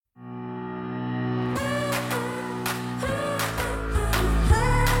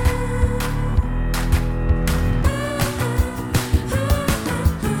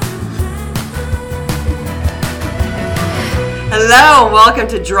Hello, and welcome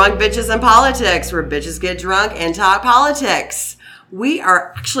to Drunk Bitches and Politics, where bitches get drunk and talk politics. We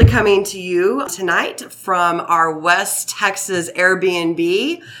are actually coming to you tonight from our West Texas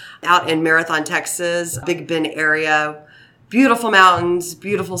Airbnb out in Marathon, Texas, Big Bend area. Beautiful mountains,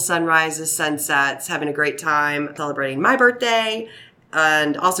 beautiful sunrises, sunsets, having a great time celebrating my birthday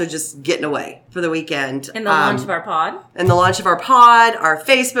and also just getting away for the weekend. And the launch of our pod. And the launch of our pod, our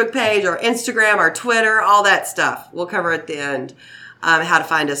Facebook page, our Instagram, our Twitter, all that stuff. We'll cover at the end how to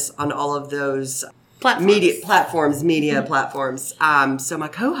find us on all of those media platforms. So my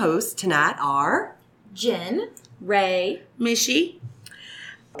co-hosts tonight are Jen, Ray, Mishi,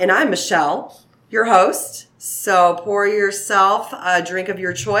 and I'm Michelle, your host. So pour yourself a drink of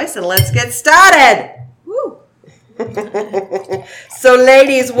your choice and let's get started. Woo! So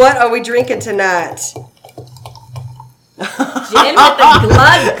ladies, what are we drinking tonight? Jen with the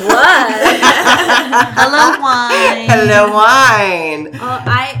glug. hello wine. Hello wine.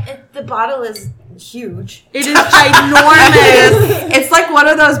 The bottle is huge. It is ginormous. It's like one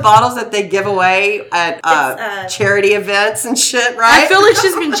of those bottles that they give away at charity events and shit, right? I feel like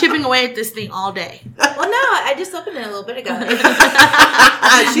she's been chipping away at this thing all day. Well, no, I just opened it a little bit ago.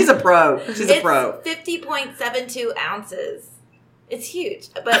 She's a pro. She's a pro. 50.72 ounces. It's huge.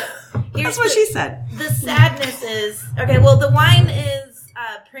 But here's That's what she said. The sadness is, okay, well, the wine is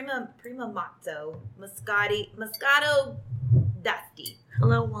Prima Moscato d'Asti.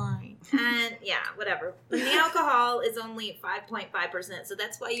 Hello wine. And yeah, whatever. But the alcohol is only 5.5%, so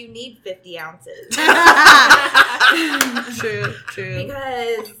that's why you need 50 ounces. True.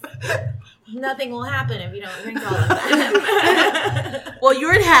 Because nothing will happen if you don't drink all of that. Well,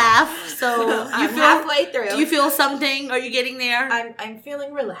 you're at half, so I'm halfway through. Do you feel something? Are you getting there? I'm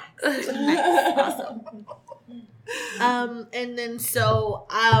feeling relaxed. Nice. Awesome. And then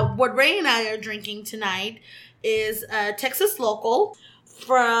what Ray and I are drinking tonight is Texas Local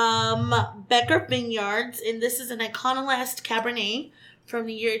from Becker Vineyards, and this is an Iconolast Cabernet from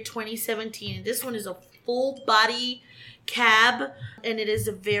the year 2017. And this one is a full body cab, and it is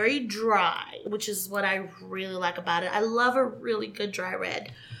very dry, which is what I really like about it. I love a really good dry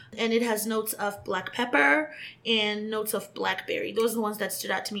red. And it has notes of black pepper and notes of blackberry. Those are the ones that stood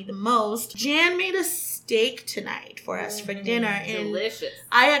out to me the most. Jan made a steak tonight for us for dinner. And delicious.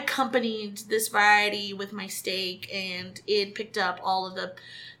 I accompanied this variety with my steak, and it picked up all of the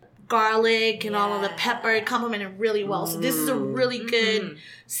garlic and all of the pepper. It complemented really well. So this is a really good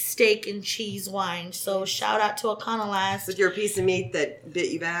steak and cheese wine. So shout out to Iconolast. With your piece of meat that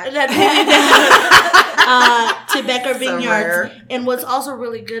bit you back? To Becker Vineyards. Rare. And what's also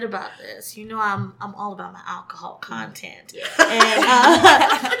really good about this, I'm all about my alcohol content.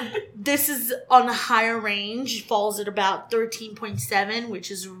 Yeah. And this is on the higher range, falls at about 13.7,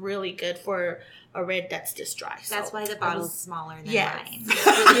 which is really good for a red that's this dry. That's why the bottle's smaller than mine.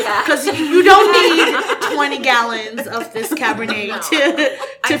 Because you don't need 20 gallons of this Cabernet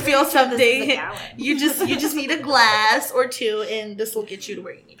to feel something. You just need a glass or two, and this will get you to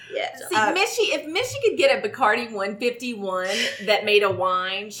where you need. Yeah. See, if Mishi could get a Bacardi 151 that made a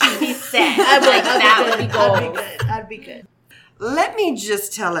wine, she'd be set. That would be gold. That'd be good. Let me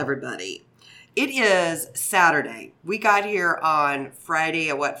just tell everybody. It is Saturday. We got here on Friday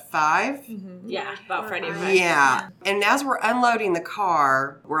at 5? Mm-hmm. Yeah, about Friday. Yeah. And as we're unloading the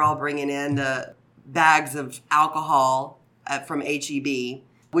car, we're all bringing in the bags of alcohol from HEB,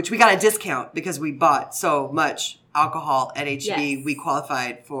 which we got a discount because we bought so much alcohol at HEB. Yes. We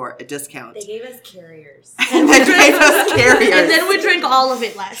qualified for a discount. They gave us carriers. And then we drank all of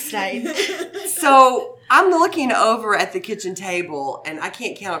it last night. So I'm looking over at the kitchen table, and I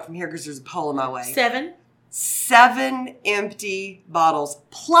can't count it from here because there's a pole in my way. 7 empty bottles.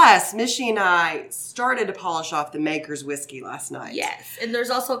 Plus, Mishi and I started to polish off the Maker's whiskey last night. Yes. And there's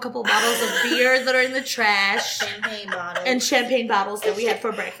also a couple bottles of beer that are in the trash. Champagne bottles that we had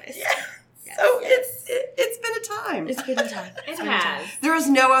for breakfast. Yeah. So it's been a time. It's been a time. It has. There is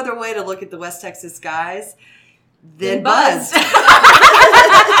no other way to look at the West Texas skies than buzzed.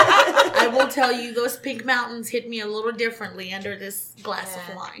 I will tell you, those pink mountains hit me a little differently under this glass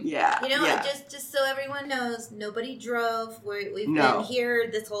of wine. Yeah. Just so everyone knows, nobody drove. We've been here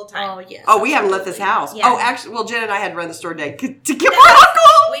this whole time. Oh, yes. Oh, we haven't left this house. Yeah. Oh, actually, Jen and I had to run the store today to get more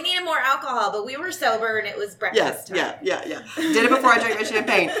alcohol. We needed more alcohol, but we were sober and it was breakfast time. Yeah. Did it before I drank my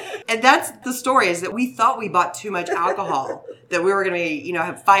champagne. And that's the story, is that we thought we bought too much alcohol, that we were going to be,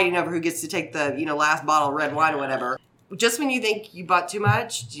 fighting over who gets to take the, last bottle of red wine or whatever. Just when you think you bought too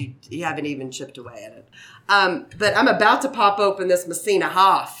much, you haven't even chipped away at it. But I'm about to pop open this Messina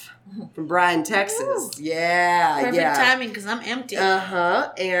Hoff. from Bryan, Texas. Yeah, Perfect yeah. timing because I'm empty.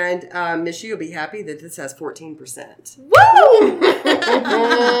 Uh-huh. And Miss, you'll be happy that this has 14%. Woo!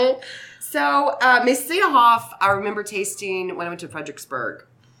 So, Messina Hoff, I remember tasting when I went to Fredericksburg.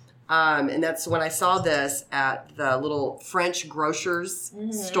 And that's when I saw this at the little French grocers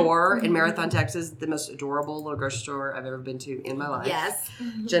store in Marathon, Texas. The most adorable little grocery store I've ever been to in my life. Yes.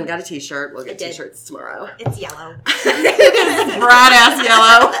 Jen got a t-shirt. We'll get I did. t-shirts tomorrow. It's yellow. Bright ass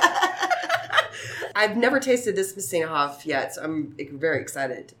yellow. I've never tasted this Messina Hoff yet, so I'm very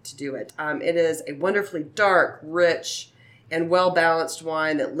excited to do it. It is a wonderfully dark, rich, and well-balanced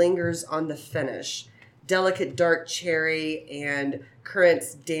wine that lingers on the finish. Delicate dark cherry and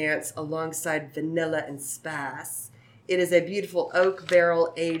currants dance alongside vanilla and spice. It is a beautiful oak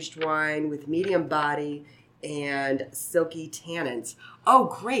barrel aged wine with medium body and silky tannins. Oh,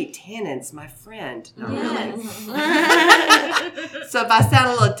 great tannins, my friend. No, really. So if I sound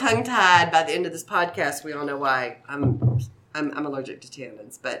a little tongue-tied by the end of this podcast, we all know why. I'm allergic to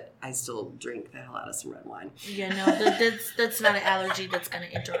tannins, but I still drink the hell out of some red wine. Yeah, no, that's not an allergy that's going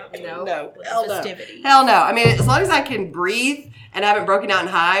to interrupt you. No, with hell the no. festivity. Hell no. I mean, as long as I can breathe and I haven't broken out in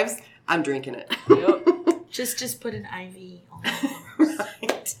hives, I'm drinking it. Yep. Just put an IV on.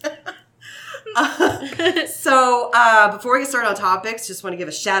 Right. So before we get started on topics, just want to give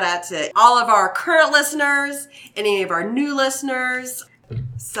a shout out to all of our current listeners and any of our new listeners.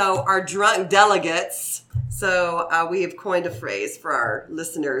 So our drunk delegates. So we have coined a phrase for our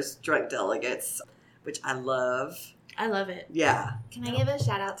listeners, drunk delegates, which I love. I love it. Yeah. Can I give a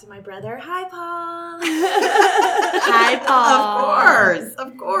shout out to my brother? Hi, Paul. Hi, Paul.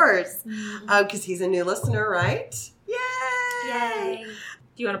 Of course. Because he's a new listener, right? Yay! Yay.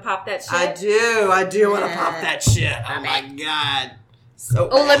 Do you want to pop that shit? I do want to pop that shit. Oh my God. So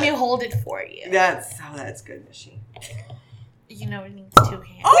Oh, let bad. me hold it for you. That's good, Michelle. You know it needs 2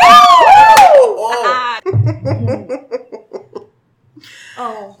 hands. Oh!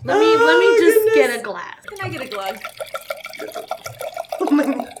 Oh, let me just goodness. get a glass. Can I get a glug?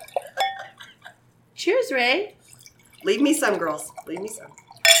 Cheers, Ray. Leave me some, girls. Leave me some.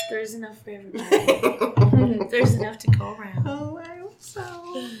 There's enough for everybody. There's enough to go around. Oh, I hope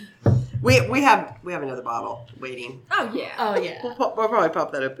so. We have another bottle waiting. Oh, yeah. Oh yeah. We'll probably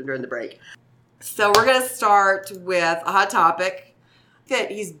pop that open during the break. So we're going to start with a hot topic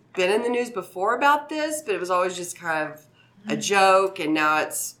that he's been in the news before about this, but it was always just kind of a joke, and now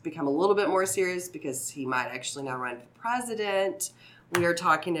it's become a little bit more serious because he might actually now run for president. We are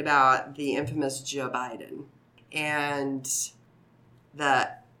talking about the infamous Joe Biden and I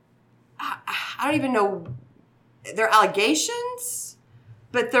don't even know, they're allegations,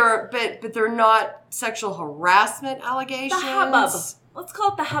 but they're not sexual harassment allegations. The hubbub. Let's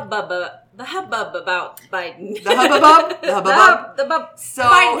call it the hubbub. The hubbub about Biden. The hubbub? The hubbub? The hubbub. So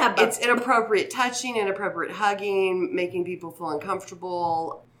Biden hubbub. it's inappropriate touching, inappropriate hugging, making people feel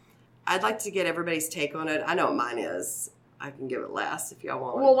uncomfortable. I'd like to get everybody's take on it. I know what mine is. I can give it last if y'all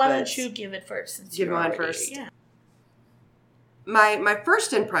want. Well, why but don't you give it first? Since give you're mine already- first? Yeah. My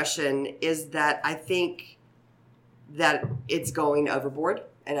first impression is that I think that it's going overboard,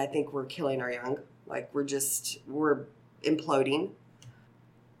 and I think we're killing our young. Like we're imploding.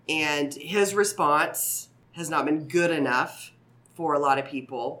 And his response has not been good enough for a lot of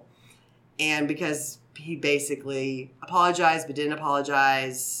people. And because he basically apologized but didn't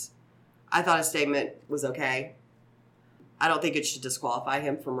apologize, I thought his statement was okay. I don't think it should disqualify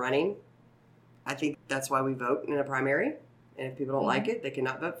him from running. I think that's why we vote in a primary. And if people don't like it, they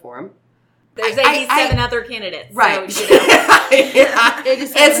cannot vote for him. There's I- 87 other candidates. Right. So, you know. Yeah.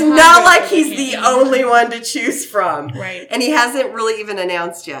 It's 87 not like other he's the candidates. only one to choose from. Right. And he hasn't really even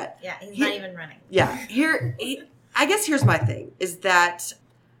announced yet. Yeah, he's not even running. Yeah. I guess here's my thing, is that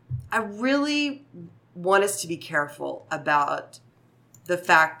I really want us to be careful about the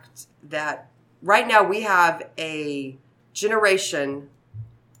fact that right now we have a generation,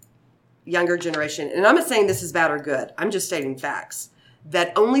 younger generation, and I'm not saying this is bad or good, I'm just stating facts,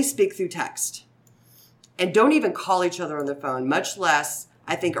 that only speak through text and don't even call each other on the phone, much less,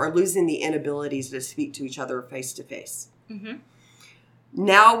 I think, are losing the inabilities to speak to each other face to face.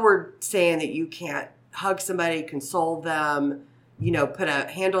 Now we're saying that you can't hug somebody, console them, put a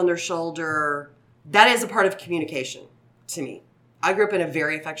hand on their shoulder. That is a part of communication to me. I grew up in a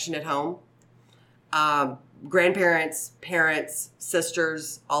very affectionate home. Grandparents, parents,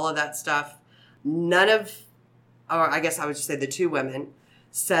 sisters, all of that stuff. Or I guess I would just say the two women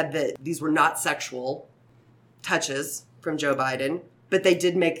said that these were not sexual touches from Joe Biden, but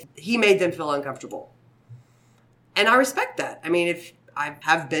he made them feel uncomfortable. And I respect that. I mean, if I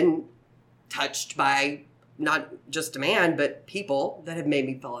have been touched by not just a man, but people that have made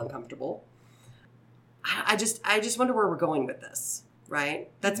me feel uncomfortable. I just wonder where we're going with this, right?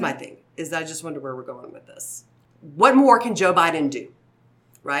 That's my thing, is I just wonder where we're going with this. What more can Joe Biden do,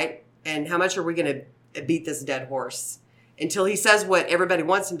 right? And how much are we going to beat this dead horse until he says what everybody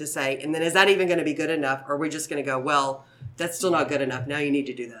wants him to say? And then is that even going to be good enough? Or are we just going to go, well, that's still not good enough. Now you need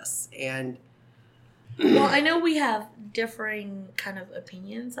to do this. And well, I know we have differing kind of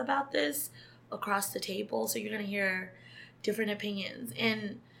opinions about this across the table. So you're going to hear different opinions.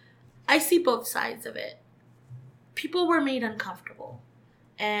 And I see both sides of it. People were made uncomfortable.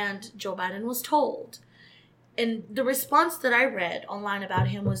 And Joe Biden was told. And the response that I read online about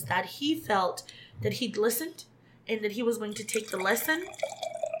him was that he felt that he'd listened and that he was going to take the lesson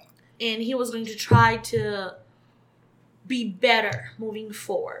and he was going to try to be better moving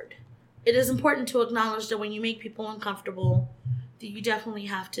forward. It is important to acknowledge that when you make people uncomfortable, that you definitely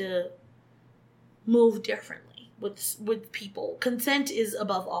have to move differently with people. Consent is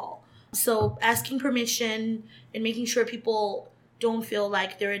above all. So asking permission and making sure people don't feel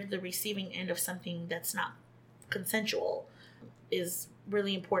like they're at the receiving end of something that's not consensual is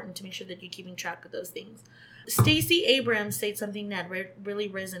really important to make sure that you're keeping track of those things. Stacey Abrams said something that really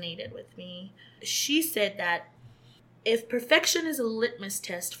resonated with me. She said that if perfection is a litmus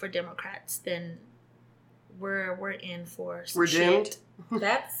test for Democrats, then we're in for some we're doomed. shit.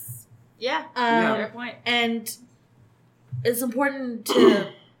 That's Yeah. fair point. And it's important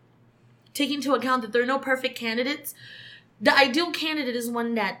to take into account that there are no perfect candidates. The ideal candidate is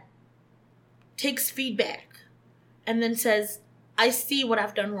one that takes feedback and then says, I see what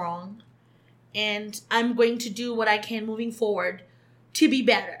I've done wrong, and I'm going to do what I can moving forward to be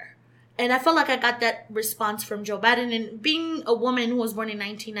better. And I felt like I got that response from Joe Biden. And being a woman who was born in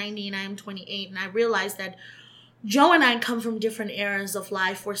 1990 and I am 28, and I realized that Joe and I come from different eras of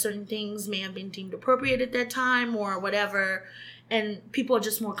life where certain things may have been deemed appropriate at that time or whatever. And people are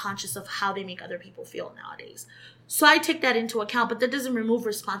just more conscious of how they make other people feel nowadays. So I take that into account, but that doesn't remove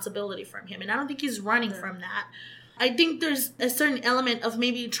responsibility from him. And I don't think he's running from that. I think there's a certain element of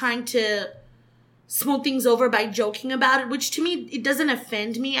maybe trying to smooth things over by joking about it, which to me, it doesn't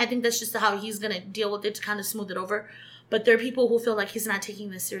offend me. I think that's just how he's going to deal with it, to kind of smooth it over. But there are people who feel like he's not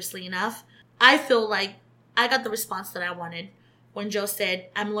taking this seriously enough. I feel like I got the response that I wanted when Joe said,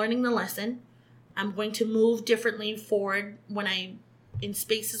 I'm learning the lesson. I'm going to move differently forward when I'm in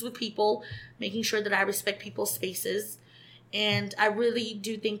spaces with people, making sure that I respect people's spaces. And I really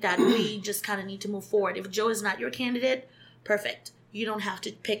do think that we just kind of need to move forward. If Joe is not your candidate, perfect. You don't have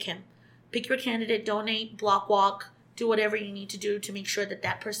to pick him. Pick your candidate, donate, block walk, do whatever you need to do to make sure that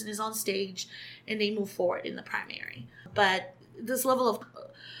that person is on stage and they move forward in the primary. But this level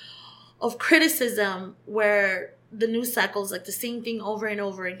of criticism where the news cycle is like the same thing over and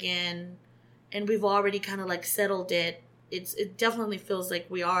over again, and we've already kind of like settled it, it definitely feels like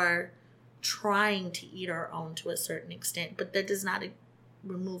we are trying to eat our own to a certain extent, but that does not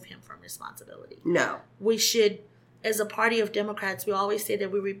remove him from responsibility. No. We should, as a party of Democrats, we always say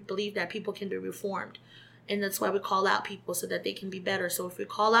that we believe that people can be reformed. And that's why we call out people so that they can be better. So if we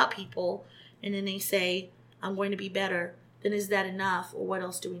call out people and then they say, I'm going to be better, then is that enough? Or what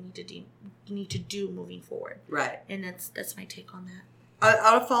else do we need to do moving forward? Right. And that's my take on that.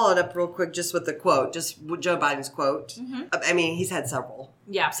 I'll follow it up real quick just with the quote, just with Joe Biden's quote. Mm-hmm. I mean, he's had several.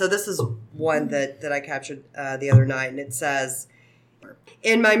 Yeah. So this is one that I captured the other night, and it says,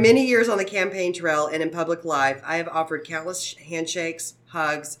 in my many years on the campaign trail and in public life, I have offered countless handshakes,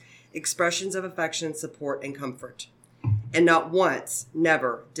 hugs, expressions of affection, support, and comfort. And not once,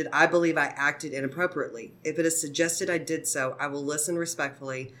 never, did I believe I acted inappropriately. If it is suggested I did so, I will listen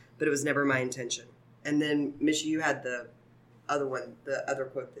respectfully, but it was never my intention. And then, Misha, you had the other one, the other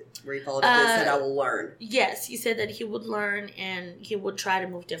quote where he followed up that said, I will learn. Yes, he said that he would learn and he would try to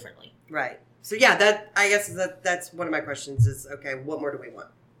move differently. Right. So yeah, that I guess that's one of my questions is, okay, what more do we want?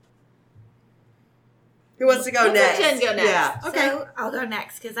 Who wants to go Let's let next? Jen go next. Yeah. Okay. So I'll go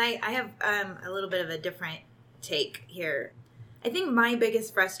next because I have a little bit of a different take here. I think my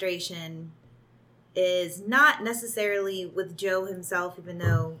biggest frustration is not necessarily with Joe himself, even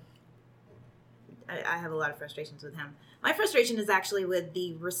though I have a lot of frustrations with him. My frustration is actually with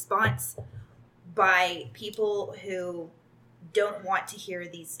the response by people who don't want to hear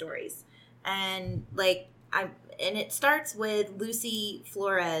these stories. And it starts with Lucy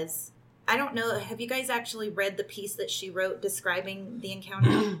Flores. I don't know. Have you guys actually read the piece that she wrote describing the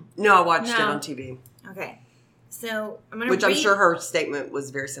encounter? No, I watched it No. on TV. Okay. So I'm going to Which I'm sure her statement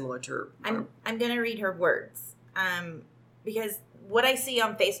was very similar to her. I'm going to read her words. Because what I see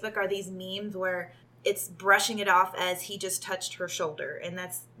on Facebook are these memes where it's brushing it off as he just touched her shoulder, and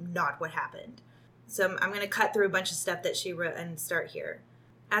that's not what happened. So I'm going to cut through a bunch of stuff that she wrote and start here.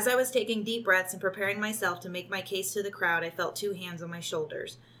 As I was taking deep breaths and preparing myself to make my case to the crowd, I felt 2 hands on my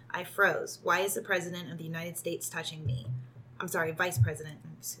shoulders. I froze. Why is the President of the United States touching me? I'm sorry, Vice President.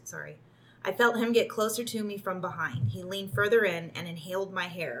 I'm sorry. I felt him get closer to me from behind. He leaned further in and inhaled my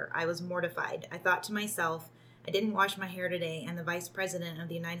hair. I was mortified. I thought to myself, I didn't wash my hair today, and the Vice President of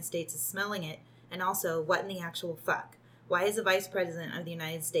the United States is smelling it. And also, what in the actual fuck? Why is the Vice President of the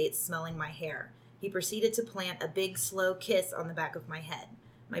United States smelling my hair? He proceeded to plant a big, slow kiss on the back of my head.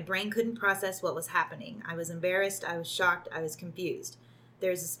 My brain couldn't process what was happening. I was embarrassed, I was shocked, I was confused.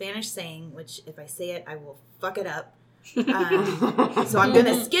 There's a Spanish saying, which if I say it, I will fuck it up. So I'm going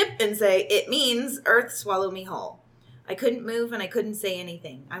to skip and say, it means earth swallow me whole. I couldn't move and I couldn't say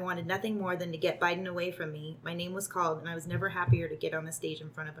anything. I wanted nothing more than to get Biden away from me. My name was called and I was never happier to get on the stage in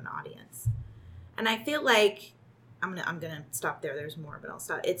front of an audience. And I feel like I'm gonna stop there. There's more, but I'll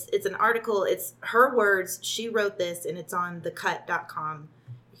stop. It's an article. It's her words. She wrote this, and it's on thecut.com.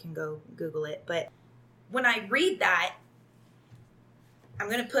 You can go Google it. But when I read that, I'm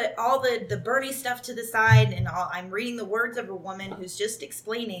gonna put all the Bernie stuff to the side, and I'm reading the words of a woman who's just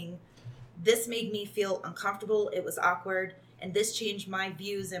explaining. This made me feel uncomfortable. It was awkward, and this changed my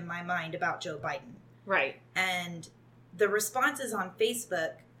views and my mind about Joe Biden. Right. And the responses on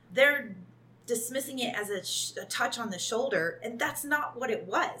Facebook, they're dismissing it as a touch on the shoulder, and that's not what it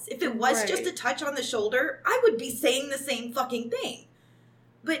was. If it was just a touch on the shoulder, I would be saying the same fucking thing.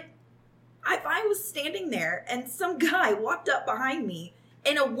 But if I was standing there and some guy walked up behind me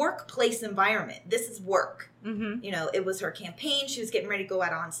in a workplace environment, this is work. Mm-hmm. You know, it was her campaign. She was getting ready to go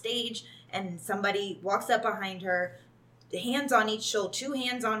out on stage, and somebody walks up behind her, hands on each shoulder, 2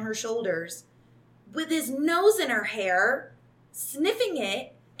 hands on her shoulders, with his nose in her hair, sniffing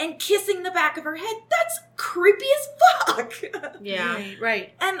it, and kissing the back of her head. That's creepy as fuck. Yeah.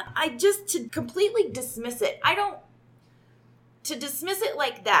 Right. And I just, to completely dismiss it, to dismiss it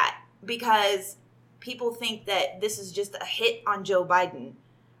like that, because people think that this is just a hit on Joe Biden,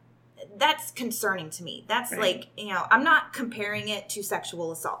 that's concerning to me. That's like, I'm not comparing it to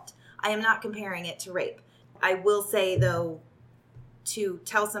sexual assault. I am not comparing it to rape. I will say, though, to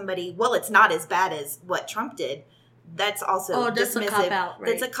tell somebody, well, it's not as bad as what Trump did, that's also that's dismissive. a cop-out, right?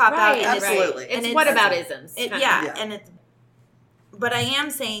 That's a cop-out. And absolutely. It's whataboutisms. And but I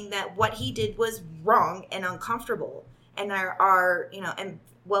am saying that what he did was wrong and uncomfortable. And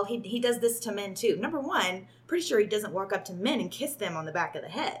he does this to men too. Number one, pretty sure he doesn't walk up to men and kiss them on the back of the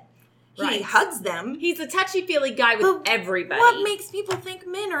head. He hugs them. He's a touchy-feely guy with everybody. What makes people think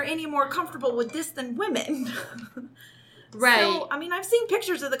men are any more comfortable with this than women? Right. So, I mean, I've seen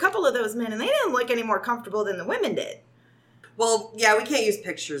pictures of a couple of those men, and they didn't look any more comfortable than the women did. Well, yeah, we can't use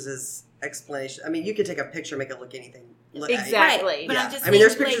pictures as explanation. I mean, you could take a picture and make it look anything. Exactly. Right. But Yeah. I'm just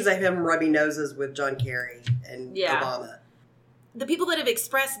there's saying, pictures of him rubbing noses with John Kerry and Obama. The people that have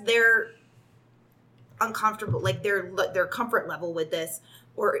expressed their uncomfortable, like their comfort level with this,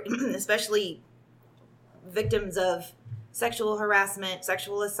 or especially victims of sexual harassment,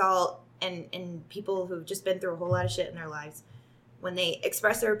 sexual assault, and people who've just been through a whole lot of shit in their lives, when they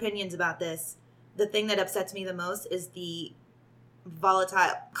express their opinions about this, the thing that upsets me the most is the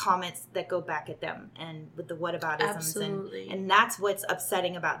volatile comments that go back at them, and with the whataboutisms. Absolutely. And that's what's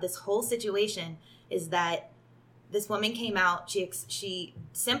upsetting about this whole situation, is that this woman came out, she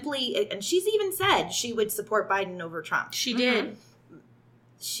simply, and she's even said she would support Biden over Trump. She did.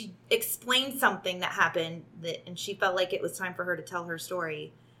 She explained something that happened, and she felt like it was time for her to tell her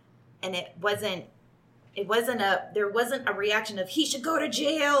story. And there wasn't a reaction of, he should go to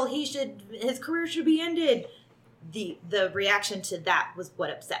jail, his career should be ended. The reaction to that was what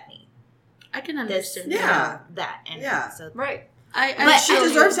upset me. I can understand that. And so, right. But she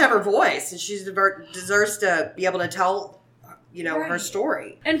deserves to have her voice, and she deserves to be able to tell, her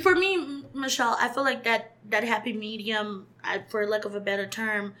story. And for me, Michelle, I feel like that happy medium, for lack of a better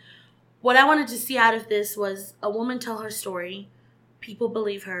term, what I wanted to see out of this was a woman tell her story, people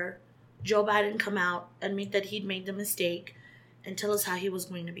believe her, Joe Biden come out, admit that he'd made the mistake, and tell us how he was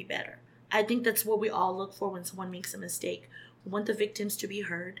going to be better. I think that's what we all look for when someone makes a mistake. We want the victims to be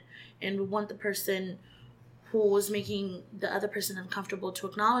heard, and we want the person who was making the other person uncomfortable to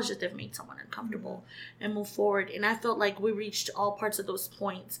acknowledge that they've made someone uncomfortable and move forward. And I felt like we reached all parts of those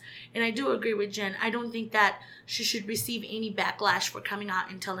points. And I do agree with Jen. I don't think that she should receive any backlash for coming out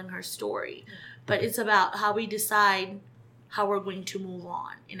and telling her story. But it's about how we decide how we're going to move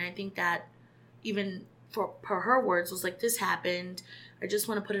on. And I think that even for her words was like, this happened. I just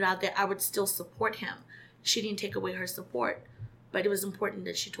want to put it out there. I would still support him. She didn't take away her support. But it was important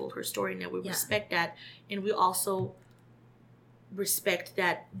that she told her story, and that we respect that. And we also respect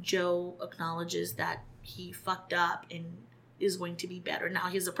that Joe acknowledges that he fucked up and is going to be better. Now,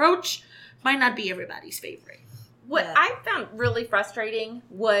 his approach might not be everybody's favorite. What I found really frustrating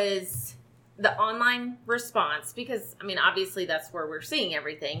was the online response, because, I mean, obviously that's where we're seeing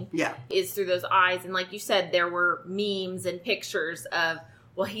everything. Yeah. Is through those eyes. And like you said, there were memes and pictures of,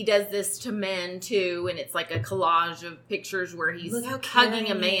 well, he does this to men too. And it's like a collage of pictures where he's hugging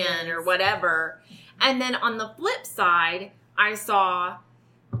a man or whatever. And then on the flip side, I saw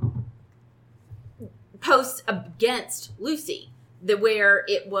posts against Lucy, where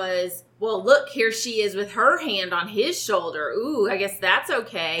it was, well, look, here she is with her hand on his shoulder. Ooh, I guess that's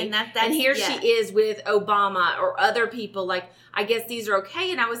okay. And here she is with Obama or other people. Like, I guess these are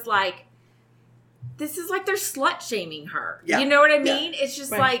okay. And I was like, this is like they're slut shaming her. Yeah. You know what I mean? It's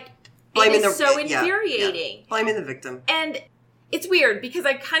just like, it's so infuriating. Yeah. Blaming the victim. And it's weird because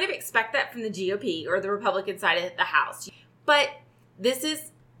I kind of expect that from the GOP or the Republican side of the House. But this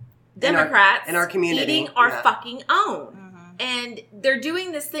is Democrats in our community eating our fucking own. And they're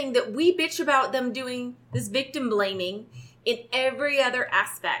doing this thing that we bitch about them doing, this victim blaming in every other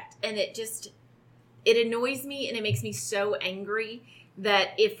aspect. And it annoys me and it makes me so angry that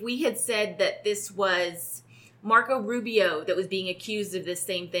if we had said that this was Marco Rubio that was being accused of this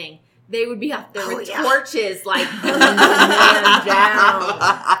same thing, they would be out there with torches, like, burn the man down.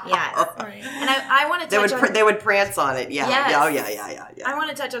 Yes. Right. And I want to touch on... They would prance on it, yeah. Yes. Oh, yeah. I want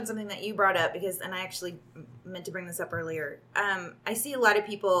to touch on something that you brought up, and I actually meant to bring this up earlier. I see a lot of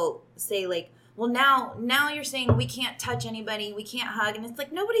people say, like, well, now you're saying we can't touch anybody, we can't hug, and it's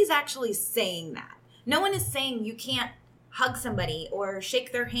like, nobody's actually saying that. No one is saying you can't hug somebody or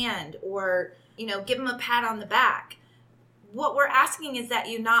shake their hand or, give them a pat on the back. What we're asking is that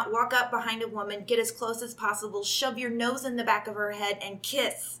you not walk up behind a woman, get as close as possible, shove your nose in the back of her head, and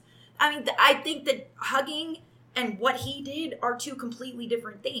kiss. I mean, I think that hugging and what he did are two completely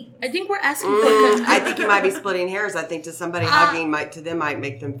different things. I think we're asking for... I think you might be splitting hairs. I think to somebody hugging might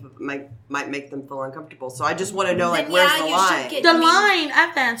make them feel uncomfortable. So I just want to know, like, where's the line? I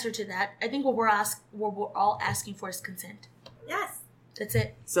have the answer to that. I think what we're all asking for is consent. Yes. That's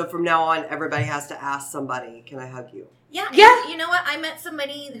it. So from now on, everybody has to ask somebody, can I hug you? Yeah. You know what? I met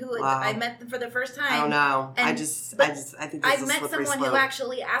somebody who I met them for the first time. Oh no! I think this is I've met someone who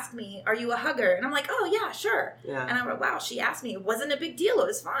actually asked me, "Are you a hugger?" And I'm like, "Oh yeah, sure." Yeah. And I'm like, "Wow." She asked me. It wasn't a big deal. It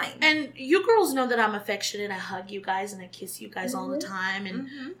was fine. And you girls know that I'm affectionate. I hug you guys and I kiss you guys all the time, and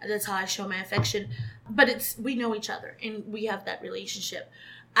that's how I show my affection. But we know each other and we have that relationship.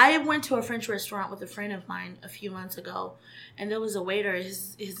 I went to a French restaurant with a friend of mine a few months ago, and there was a waiter.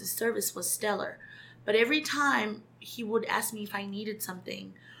 His service was stellar, but every time he would ask me if I needed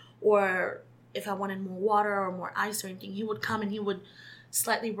something or if I wanted more water or more ice or anything, he would come and he would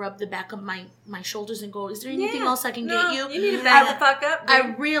slightly rub the back of my shoulders and go, is there anything else I can get you? You need to back the fuck up.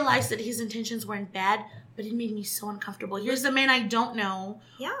 I realized that his intentions weren't bad, but it made me so uncomfortable. Here's a man I don't know,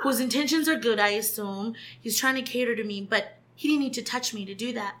 whose intentions are good, I assume. He's trying to cater to me, but he didn't need to touch me to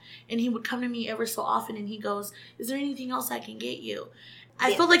do that. And he would come to me ever so often and he goes, is there anything else I can get you?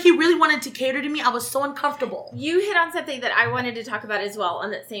 I felt like he really wanted to cater to me. I was so uncomfortable. You hit on something that I wanted to talk about as well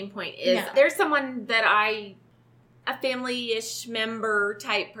on that same point. There's someone that a family-ish member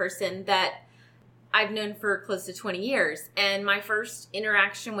type person that I've known for close to 20 years. And my first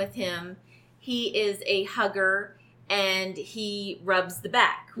interaction with him, he is a hugger and he rubs the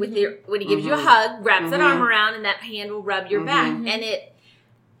back. When he gives you a hug, wraps that arm around and that hand will rub your back. And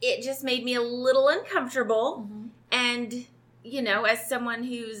it just made me a little uncomfortable. And... as someone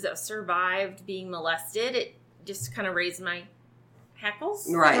who's survived being molested, it just kind of raised my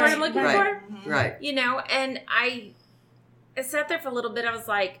hackles. Right. That's what I'm looking for. Right. And I sat there for a little bit. I was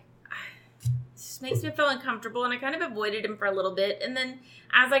like, this just makes me feel uncomfortable. And I kind of avoided him for a little bit. And then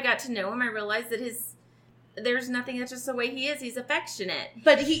as I got to know him, I realized that there's nothing, that's just the way he is. He's affectionate.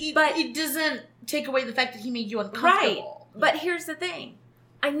 But it doesn't take away the fact that he made you uncomfortable. Right. But here's the thing.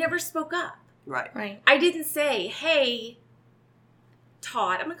 I never spoke up. Right. I didn't say, hey,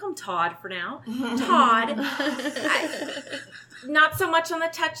 Todd, I'm going to call him Todd for now. Todd, not so much on the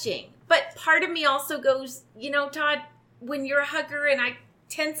touching. But part of me also goes, Todd, when you're a hugger and I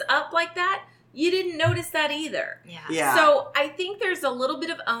tense up like that, you didn't notice that either. Yeah. So I think there's a little bit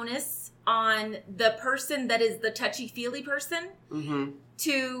of onus on the person that is the touchy-feely person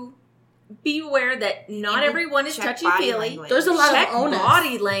to be aware that not everyone is touchy-feely. There's a lot of onus. Check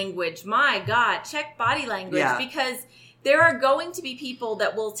body language. My God, check body language because... there are going to be people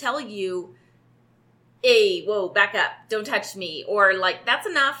that will tell you, hey, whoa, back up, don't touch me, or like, that's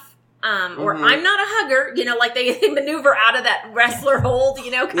enough, or I'm not a hugger, like they maneuver out of that wrestler hold,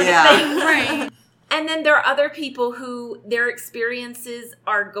 kind of thing. Right. And then there are other people who their experiences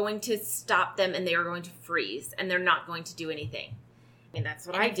are going to stop them and they are going to freeze and they're not going to do anything. I mean, that's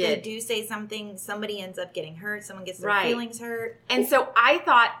what I did. If they do say something, somebody ends up getting hurt. Someone gets their feelings hurt. And so I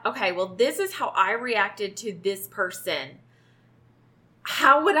thought, okay, well, this is how I reacted to this person.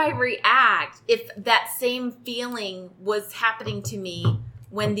 How would I react if that same feeling was happening to me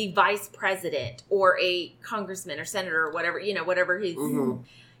when the vice president or a congressman or senator or whatever, whatever his... Mm-hmm.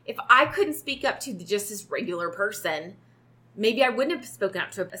 If I couldn't speak up to just this regular person, maybe I wouldn't have spoken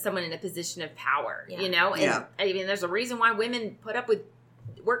up to someone in a position of power, And I mean, there's a reason why women put up with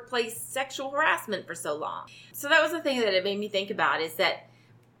workplace sexual harassment for so long. So that was the thing that it made me think about, is that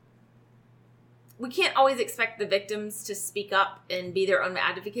we can't always expect the victims to speak up and be their own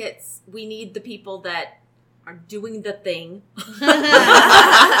advocates. We need the people that are doing the thing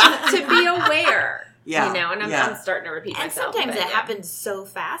to be aware. Yeah. And I'm starting to repeat myself. And sometimes it happens so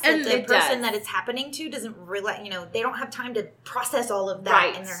fast that the person that it's happening to doesn't realize, they don't have time to process all of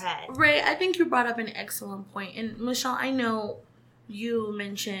that in their head. Right. I think you brought up an excellent point. And Michelle, I know you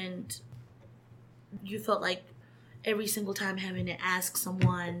mentioned you felt like every single time having to ask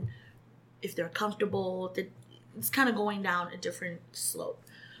someone if they're comfortable, that it's kind of going down a different slope.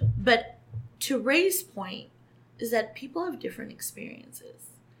 But to Ray's point is that people have different experiences.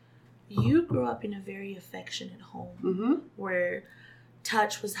 You grew up in a very affectionate home where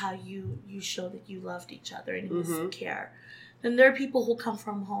touch was how you showed that you loved each other and it was care. And there are people who come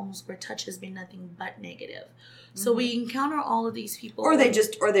from homes where touch has been nothing but negative. So we encounter all of these people, or they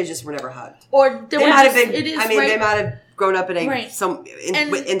just were never hugged, or they might have been. They might have grown up in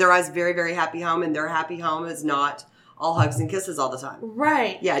in their eyes very, very happy home, and their happy home is not all hugs and kisses all the time.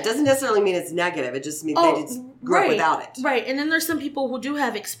 Right. Yeah, it doesn't necessarily mean it's negative. It just means they just grew up without it. Right. And then there's some people who do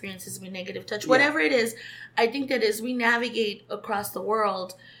have experiences with negative touch. Whatever it is, I think that as we navigate across the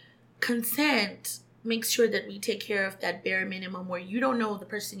world, consent makes sure that we take care of that bare minimum where you don't know the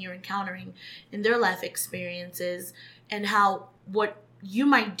person you're encountering in their life experiences and how what you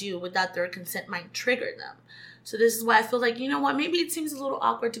might do without their consent might trigger them. So this is why I feel like, maybe it seems a little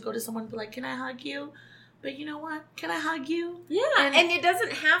awkward to go to someone and be like, can I hug you? But you know what? Can I hug you? Yeah, and it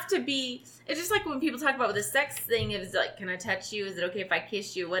doesn't have to be... It's just like when people talk about the sex thing, it's like, can I touch you? Is it okay if I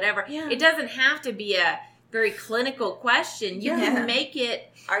kiss you? Whatever. Yeah. It doesn't have to be a very clinical question. You can make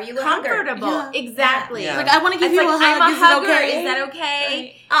it comfortable. Yeah. Exactly. Yeah. Like, I want to give you a hug. I'm a Is hugger. it okay? Is that okay?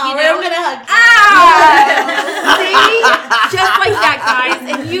 Right. Oh, I'm going to hug you. See? Just like that,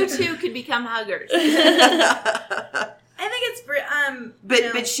 guys. And you too could become huggers. I think it's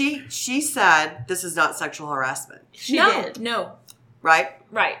but she said this is not sexual harassment. She did. No. Right?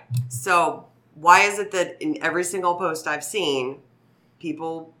 Right. So why is it that in every single post I've seen,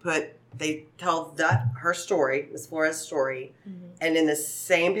 people they tell her story, Ms. Flores' story, and in the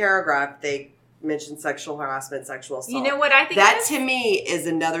same paragraph they mention sexual harassment, sexual assault. You know what I think? That to me is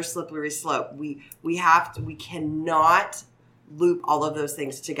another slippery slope. We cannot loop all of those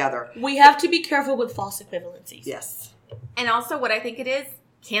things together. We have to be careful with false equivalencies. Yes. And also what I think it is,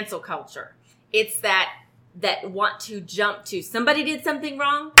 cancel culture. It's that want to jump to somebody did something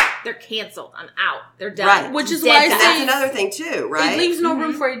wrong, they're canceled. I'm out. They're done. Right. Which is why I say that's another thing too, right? It leaves no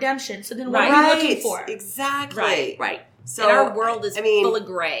room for redemption. So then what are we looking for? Exactly. Right. So and our world is full of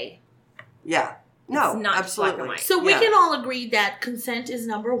gray. Yeah. No, it's not absolutely. Black and white. So we can all agree that consent is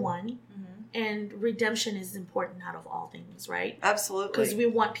number one. And redemption is important out of all things, right? Absolutely. Because we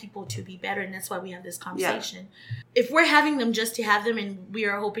want people to be better, and that's why we have this conversation. Yeah. If we're having them just to have them and we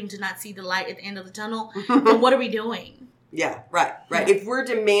are hoping to not see the light at the end of the tunnel, then what are we doing? Yeah, right. Yeah. If we're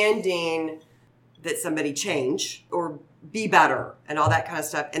demanding that somebody change or be better and all that kind of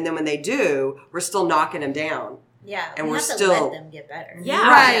stuff, and then when they do, we're still knocking them down. Yeah, and we're have still to let them get better.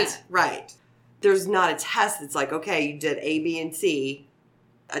 Yeah, right. There's not a test that's like, okay, you did A, B, and C,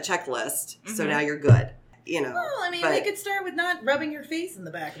 a checklist, so now you're good. Well, I mean, they could start with not rubbing your face in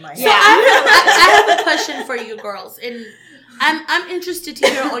the back of my head. So I have a question for you girls, and I'm interested to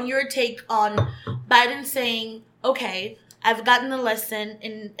hear on your take on Biden saying, okay, I've gotten the lesson,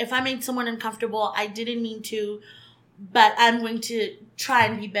 and if I made someone uncomfortable, I didn't mean to, but I'm going to try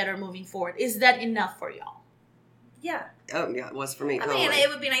and be better moving forward. Is that enough for y'all? Yeah. Oh, yeah, it was for me. I mean, it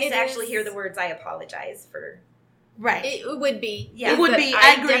would be nice to actually hear the words, I apologize for... Right. It would be. Yeah. It would be.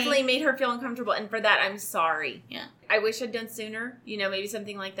 I agree. definitely made her feel uncomfortable. And for that, I'm sorry. Yeah. I wish I'd done sooner, maybe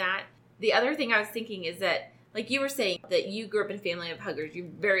something like that. The other thing I was thinking is that, like you were saying, that you grew up in a family of huggers. You're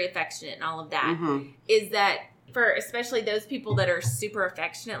very affectionate and all of that. Is that for especially those people that are super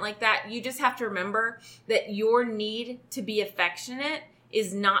affectionate like that, you just have to remember that your need to be affectionate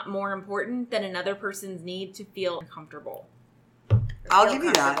is not more important than another person's need to feel comfortable. I'll feel give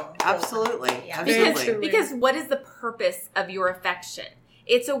you that. comfortable. Absolutely. Yeah. Absolutely. Because what is the purpose of your affection?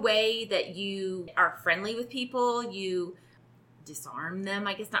 It's a way that you are friendly with people. You disarm them.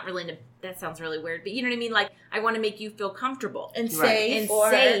 I guess not really. That sounds really weird, but you know what I mean? Like, I want to make you feel comfortable And Right. safe. and Or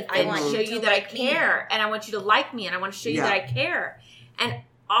safe I and want show you you to that I like me. care and I want you to like me and I want to show you Yeah. that I care. And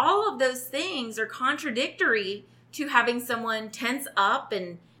all of those things are contradictory to having someone tense up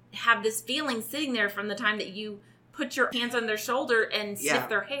and have this feeling sitting there from the time that you put your hands on their shoulder and sniff Yeah.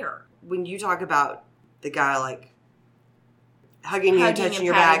 their hair. When you talk about the guy like hugging you, Hugging touching and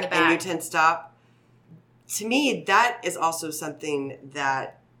your patting back, the and you back. tensed up, to me, that is also something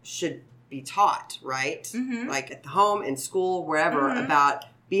that should be taught, right? Mhm. Like at the home, in school, wherever, Mhm. about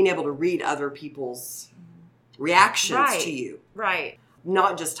being able to read other people's reactions Right. to you. Right.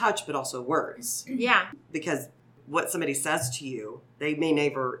 Not just touch, but also words. Yeah. Because what somebody says to you, they may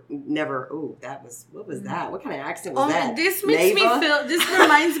never, oh, what was that? What kind of accent was Oh, that? this makes Neva? me feel. This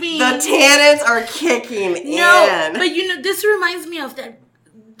reminds me. The tannins are kicking No, in. but this reminds me of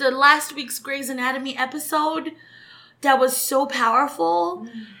the last week's Grey's Anatomy episode that was so powerful,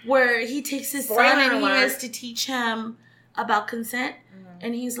 where he takes his Spoiler son and he alert. has to teach him about consent,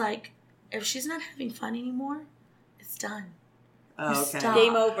 and he's like, if she's not having fun anymore, it's done. Oh, okay. Stop.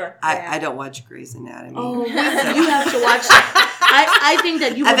 Game over. I don't watch Grey's Anatomy. Oh, you have to watch it. I think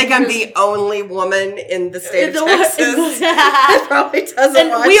that you. I would think I'm really- the only woman in the state of the- Texas that probably doesn't And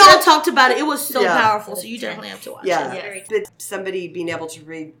watch we it. all talked about it. It was so Yeah. powerful. So you definitely have to watch Yeah. it. But somebody being able to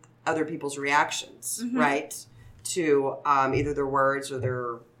read other people's reactions, Mm-hmm. right, to either their words or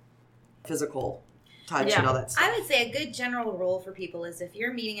their physical touch Yeah. and all that stuff. I would say a good general rule for people is if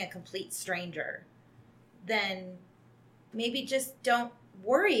you're meeting a complete stranger, then maybe just don't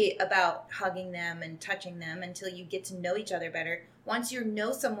worry about hugging them and touching them until you get to know each other better. Once you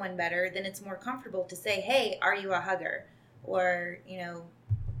know someone better, then it's more comfortable to say, hey, are you a hugger? Or,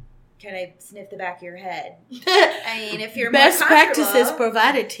 can I sniff the back of your head? I mean, if you're Best more practices comfortable,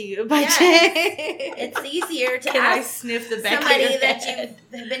 provided to you by Yes. Jay. it's easier to Can I ask sniff the back of somebody your that head?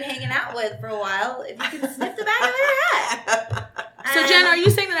 you've been hanging out with for a while if you can sniff the back of their head. So Jen, are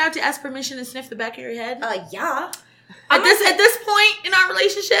you saying that I have to ask permission to sniff the back of your head? Yeah. At this point in our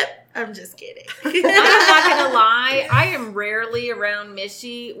relationship? I'm just kidding. I'm not gonna lie. I am rarely around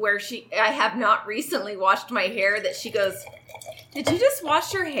Mishy where I have not recently washed my hair that she goes, did you just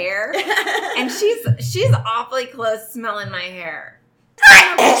wash your hair? And she's awfully close smelling my hair.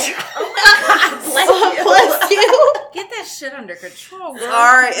 Bless you. Get that shit under control, girl.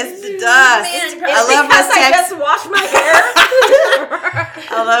 Sorry, it's the dust. Man, I love because West I Texas. just washed my hair.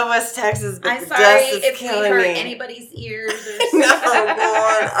 I love West Texas, but I'm the sorry dust is if we killing hurt me. anybody's ears or No, something.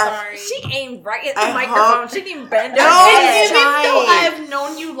 Lord, Sorry. She aimed right at the I microphone. hope- She didn't even bend No, her And head. it's even trying. though I've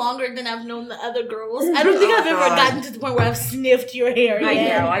known you longer than I've known the other girls, I don't think Oh, I've ever God. gotten to the point where I've sniffed your hair. I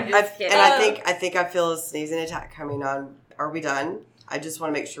yet. know. I'm just kidding. I think I feel a sneezing attack coming on. Are we done? I just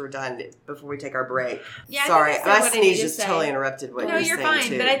want to make sure we're done before we take our break. Yeah, I Sorry, think I said my what I sneeze needed to just say. totally interrupted what No, you you're were saying fine.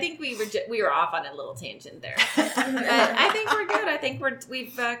 too. But I think we were off on a little tangent there. But I think we're good. I think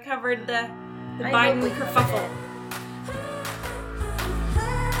we've covered the I Biden hope we kerfuffle.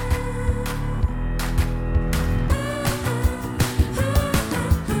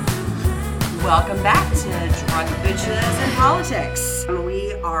 Welcome back to Drunk Bitches and Politics.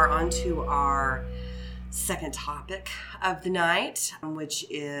 We are on to our second topic of the night, which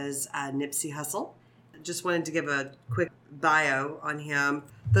is Nipsey Hussle. Just wanted to give a quick bio on him.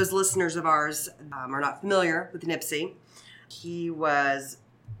 Those listeners of ours are not familiar with Nipsey. He was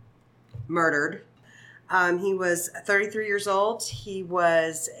murdered. He was 33 years old. He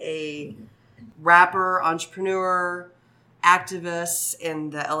was a rapper, entrepreneur, activist in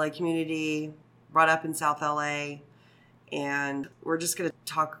the LA community, brought up in South LA. And we're just going to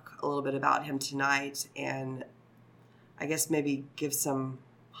talk a little bit about him tonight and I guess maybe give some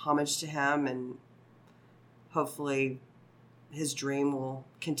homage to him and hopefully his dream will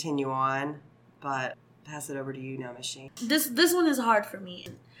continue on. But pass it over to you now, Michelle. This one is hard for me.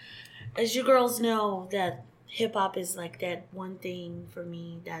 As you girls know, that hip hop is like that one thing for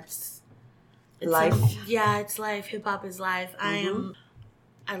me that's it's Life. It's life. Hip hop is life. I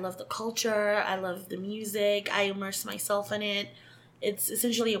love the culture. I love the music. I immerse myself in it. It's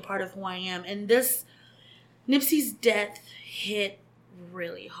essentially a part of who I am. And Nipsey's death hit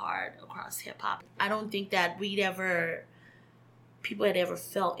really hard across hip hop. I don't think that people had ever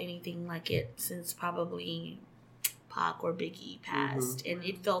felt anything like it since probably Pac or Biggie passed. And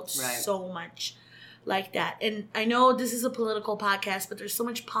it felt Right. so much like that. And I know this is a political podcast, but there's so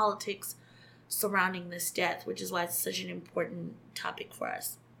much politics surrounding this death, which is why it's such an important topic for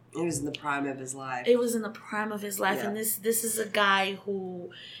us. He was in the prime of his life. It was in the prime of his life. Yeah. And this is a guy who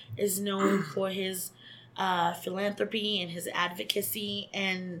is known for his philanthropy and his advocacy.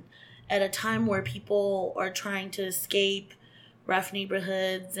 And at a time where people are trying to escape rough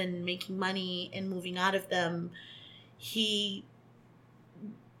neighborhoods and making money and moving out of them, he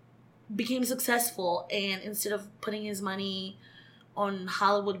became successful. And instead of putting his money on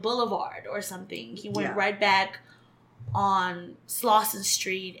Hollywood Boulevard or something, he went right back on Slauson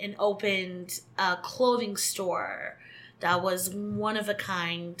Street and opened a clothing store that was one of a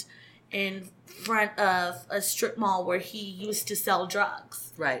kind in front of a strip mall where he used to sell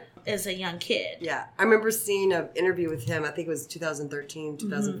drugs. Right. As a young kid. Yeah. I remember seeing an interview with him, I think it was 2013,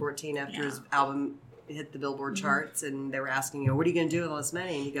 2014, after his album hit the Billboard charts, and they were asking, what are you going to do with all this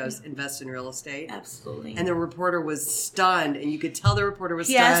money? And he goes, invest in real estate. Absolutely. And the reporter was stunned, and you could tell the reporter was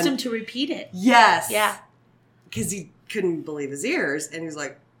he stunned. He asked him to repeat it. Yes. Yeah. Because he couldn't believe his ears, and he was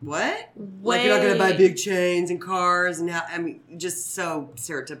like, what? Like, you're not going to buy big chains and cars, and how, I mean, just so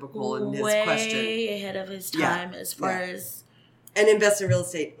stereotypical in his question. Way ahead of his time as far as... And invest in real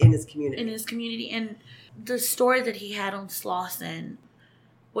estate in his community. In his community. And the store that he had on Slauson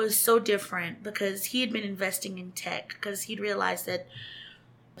was so different because he had been investing in tech, because he'd realized that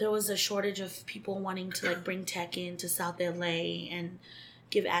there was a shortage of people wanting to bring tech into South LA and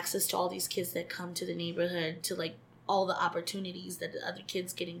give access to all these kids that come to the neighborhood to all the opportunities that the other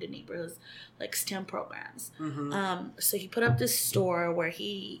kids get in the neighborhoods, like STEM programs. So he put up this store where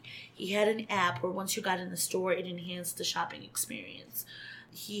he had an app where once you got in the store, it enhanced the shopping experience.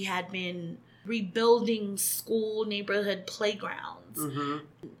 He had been rebuilding school neighborhood playgrounds.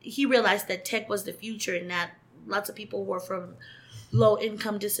 He realized that tech was the future and that lots of people who are from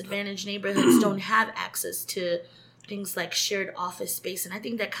low-income, disadvantaged neighborhoods don't have access to things like shared office space. And I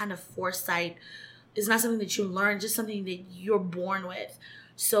think that kind of foresight is not something that you learn, just something that you're born with.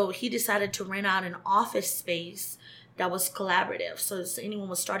 So he decided to rent out an office space that was collaborative. So if anyone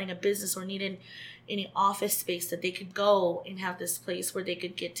was starting a business or needed any office space, that they could go and have this place where they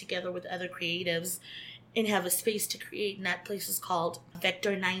could get together with other creatives and have a space to create. And that place is called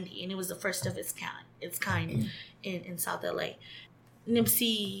Vector 90. And it was the first of its kind in South LA.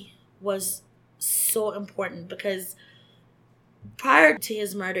 Nipsey was so important because prior to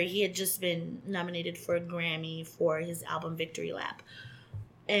his murder, he had just been nominated for a Grammy for his album Victory Lap.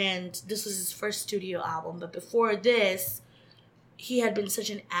 And this was his first studio album. But before this, he had been such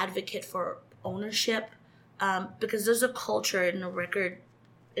an advocate for ownership because there's a culture in the record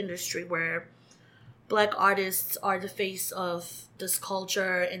industry where Black artists are the face of this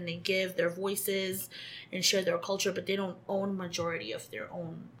culture and they give their voices and share their culture, but they don't own majority of their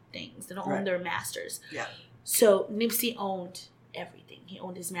own things. They don't own their masters. Yeah. So Nipsey owned everything. He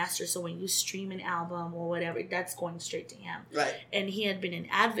owned his master. So when you stream an album or whatever, that's going straight to him. Right. And he had been an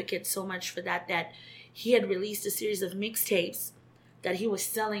advocate so much for that he had released a series of mixtapes that he was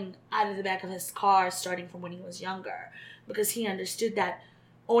selling out of the back of his car starting from when he was younger, because he understood that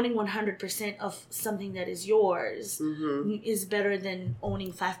owning 100% of something that is yours is better than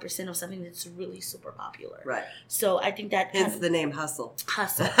owning 5% of something that's really super popular. Right. So I think that hence the name Hustle.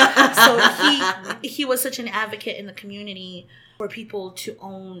 So he was such an advocate in the community for people to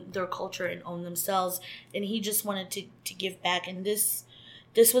own their culture and own themselves, and he just wanted to give back. And this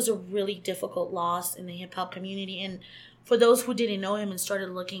was a really difficult loss in the hip hop community. And for those who didn't know him and started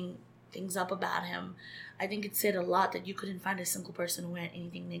looking things up about him, I think it said a lot that you couldn't find a single person who had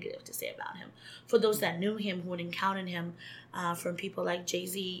anything negative to say about him. For those that knew him, who had encountered him, from people like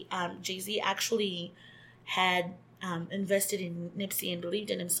Jay-Z, Jay-Z actually had invested in Nipsey and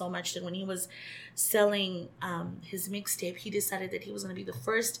believed in him so much that when he was selling his mixtape, he decided that he was going to be the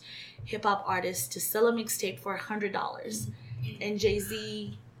first hip-hop artist to sell a mixtape for $100. And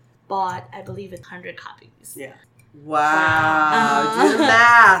Jay-Z bought, I believe, 100 copies. Yeah. Wow. Do the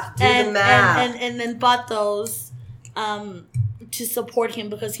math. The math. And then bought those to support him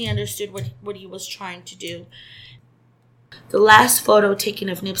because he understood what he was trying to do. The last photo taken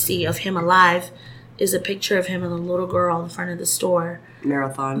of Nipsey of him alive is a picture of him and a little girl in front of the store.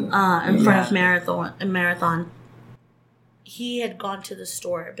 Marathon. In front of Marathon. He had gone to the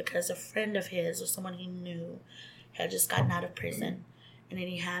store because a friend of his or someone he knew had just gotten out of prison and they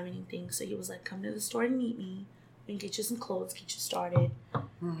didn't have anything. So he was like, come to the store and meet me. We can get you some clothes, get you started,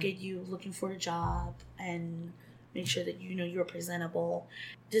 get you looking for a job, and make sure that you're presentable.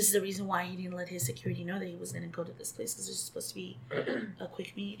 This is the reason why he didn't let his security know that he was going to go to this place, because it's supposed to be a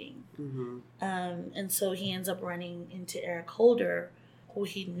quick meeting. And so he ends up running into Eric Holder, who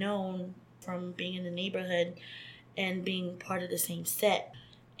he'd known from being in the neighborhood and being part of the same set.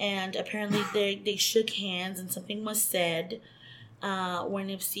 And apparently they shook hands and something was said. when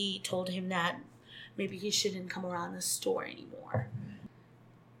Nipsey told him that maybe he shouldn't come around the store anymore.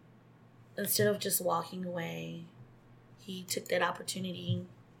 Instead of just walking away, he took that opportunity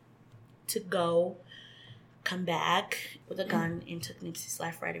to go, come back with a gun, and took Nipsey's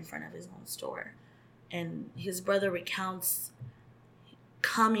life right in front of his own store. And his brother recounts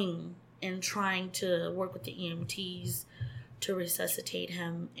coming and trying to work with the EMTs to resuscitate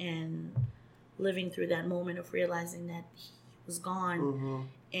him, and living through that moment of realizing that he was gone,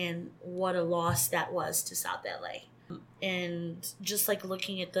 and what a loss that was to South LA. And just like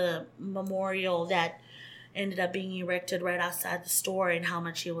looking at the memorial that ended up being erected right outside the store, and how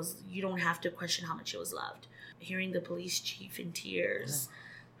much it was, you don't have to question how much it was loved. Hearing the police chief in tears,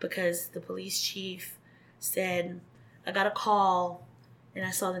 because the police chief said, I got a call and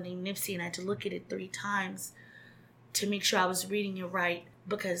I saw the name Nipsey, and I had to look at it 3 times to make sure I was reading it right,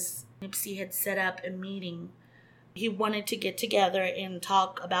 because Nipsey had set up a meeting. He wanted to get together and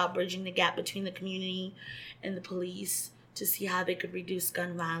talk about bridging the gap between the community and the police to see how they could reduce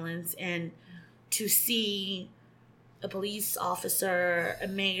gun violence, and to see a police officer, a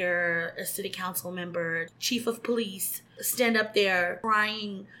mayor, a city council member, chief of police stand up there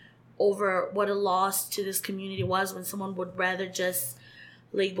crying over what a loss to this community was, when someone would rather just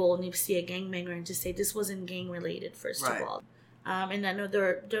label Nipsey a gangbanger and just say this wasn't gang related, first of all. And I know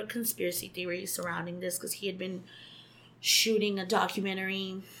there are conspiracy theories surrounding this, because he had been shooting a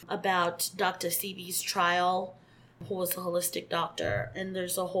documentary about Dr. Sebi's trial, who was a holistic doctor, and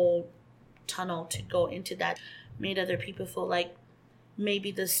there's a whole tunnel to go into that. Made other people feel like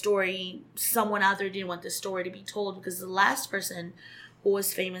maybe the story, someone out there didn't want the story to be told, because the last person who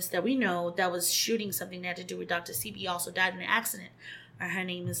was famous that we know that was shooting something that had to do with Dr. Sebi also died in an accident. Her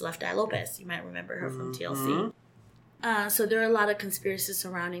name is Left Eye Lopez. You might remember her from TLC. So there are a lot of conspiracies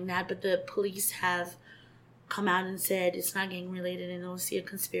surrounding that, but the police have come out and said it's not gang related, and don't see a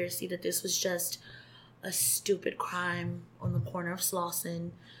conspiracy, that this was just a stupid crime on the corner of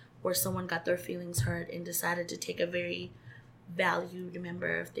Slauson, where someone got their feelings hurt and decided to take a very valued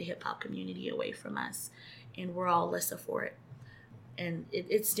member of the hip-hop community away from us, and we're all lesser for it. And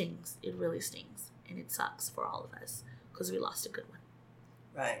it stings. It really stings. And it sucks for all of us, because we lost a good one.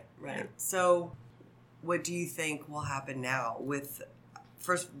 Right. Yeah. So what do you think will happen now with,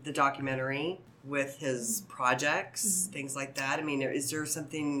 first, the documentary, with his projects, things like that? I mean, is there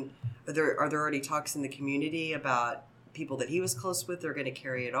something, are there already talks in the community about people that he was close with? They're going to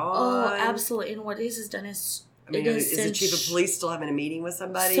carry it on? Oh, absolutely. And what this has done is, I mean, is the chief of police still having a meeting with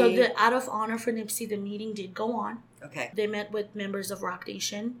somebody? So the out of honor for Nipsey, the meeting did go on. Okay. They met with members of Rock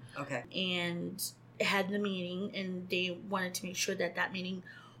Nation. Okay. And had the meeting, and they wanted to make sure that that meeting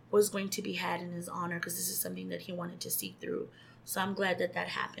was going to be had in his honor, because this is something that he wanted to see through. So I'm glad that that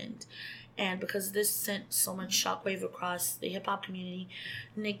happened. And because this sent so much shockwave across the hip-hop community,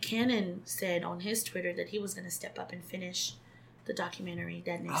 Nick Cannon said on his Twitter that he was going to step up and finish the documentary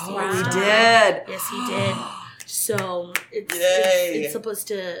that Nipsey he did. Yes, he did. So it's supposed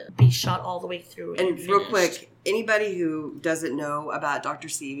to be shot all the way through. And real quick, anybody who doesn't know about Dr.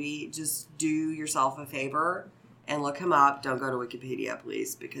 Sebi, just do yourself a favor and look him up. Don't go to Wikipedia,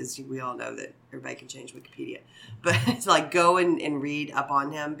 please, because we all know that everybody can change Wikipedia. But it's like, go and read up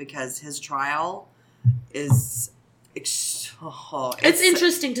on him, because his trial is... it's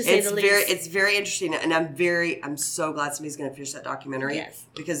interesting to say the least. It's very interesting, and I'm so glad somebody's going to finish that documentary. Yes.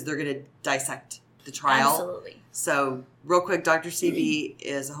 Because they're going to dissect the trial. Absolutely. So, real quick, Dr. Sebi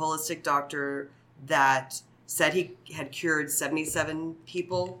is a holistic doctor that said he had cured 77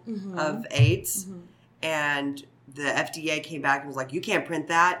 people of AIDS, and the FDA came back and was like, you can't print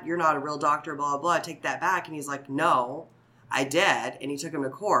that. You're not a real doctor, blah, blah, blah. Take that back. And he's like, no, I did. And he took him to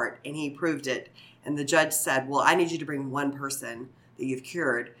court, and he proved it. And the judge said, well, I need you to bring one person that you've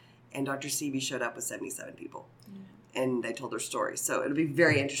cured. And Dr. Sebi showed up with 77 people. And they told their story. So it'll be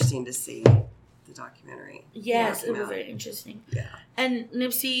very interesting to see the documentary. Yes, it was very interesting. Yeah. And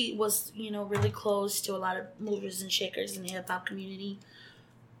Nipsey was, really close to a lot of movers and shakers in the hip-hop community.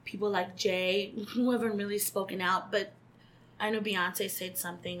 People like Jay, who haven't really spoken out. But I know Beyonce said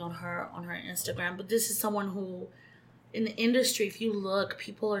something on her Instagram. But this is someone who... in the industry, if you look,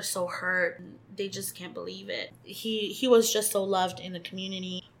 people are so hurt. They just can't believe it. He was just so loved in the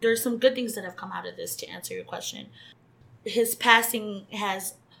community. There's some good things that have come out of this, to answer your question. His passing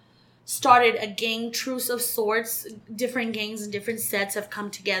has started a gang truce of sorts. Different gangs and different sets have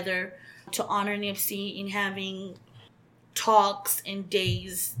come together to honor Nipsey in having talks and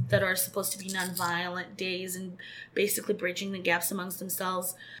days that are supposed to be nonviolent days, and basically bridging the gaps amongst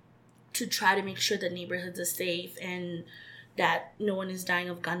themselves to try to make sure that neighborhoods are safe, and that no one is dying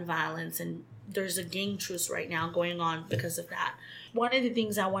of gun violence, and there's a gang truce right now going on because of that. One of the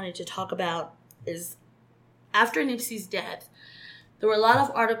things I wanted to talk about is after Nipsey's death, there were a lot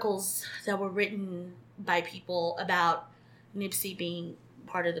of articles that were written by people about Nipsey being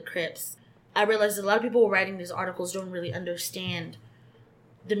part of the Crips. I realized a lot of people were writing these articles don't really understand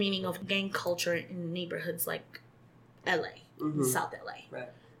the meaning of gang culture in neighborhoods like LA, South LA. Right.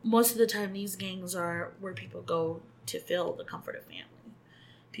 Most of the time, these gangs are where people go to feel the comfort of family.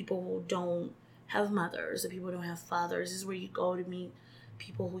 People who don't have mothers, or people who don't have fathers, this is where you go to meet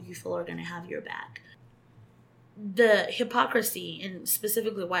people who you feel are going to have your back. The hypocrisy, and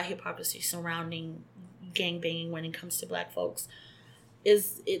specifically white hypocrisy surrounding gangbanging when it comes to Black folks,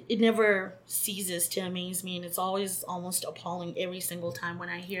 is it never ceases to amaze me, and it's always almost appalling every single time when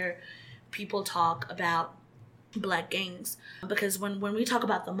I hear people talk about Black gangs. Because when we talk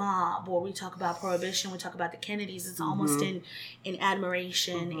about the mob, or we talk about Prohibition, we talk about the Kennedys, it's almost in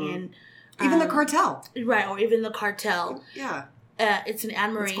admiration and even the cartel, right? Or even the cartel. Yeah, it's an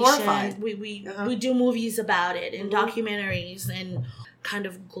admiration. It's glorified. We do movies about it and documentaries and kind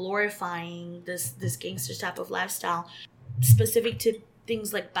of glorifying this gangster type of lifestyle, specific to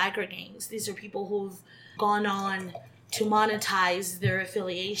things like biker gangs. These are people who've gone on to monetize their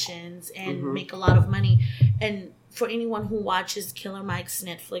affiliations and make a lot of money. And for anyone who watches Killer Mike's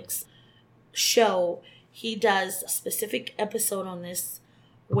Netflix show, he does a specific episode on this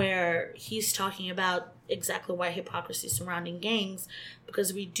where he's talking about exactly white hypocrisy surrounding gangs,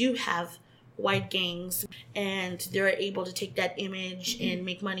 because we do have white gangs and they're able to take that image and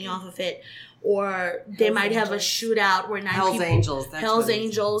make money off of it. Or they might have a shootout where Hell's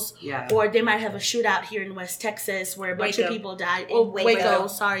Angels. Yeah. Or they might have a shootout here in West Texas where a bunch of people died. Waco.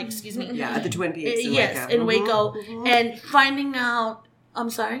 Sorry, excuse me. Yeah, at the Twin Peaks in yes, Waco. in Waco. And finding out, I'm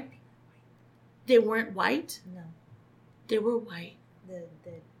sorry, they weren't white? No. They were white.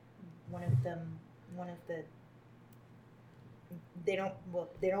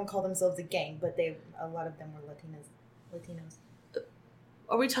 They don't call themselves a gang, but a lot of them were Latinos.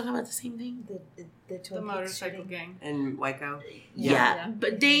 Are we talking about the same thing? The motorcycle gang in Waco. Yeah.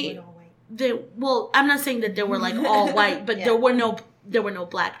 But I'm not saying that they were like all white, but there were no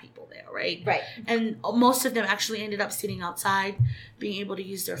Black people there, right? Right. And most of them actually ended up sitting outside, being able to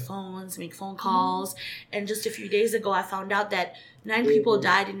use their phones, make phone calls. And just a few days ago, I found out that 9 people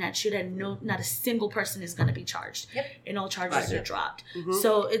died in that shootout, and not a single person is going to be charged. Yep. And all charges are dropped.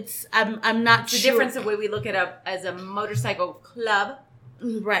 So I'm not it's sure. The difference of the way we look it up as a motorcycle club.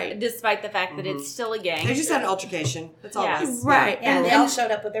 Right. Despite the fact that it's still a gang. They just had an altercation. That's all it was. Right. And they all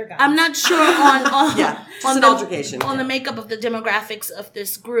showed up with their guns. I'm not sure on an altercation. On the makeup of the demographics of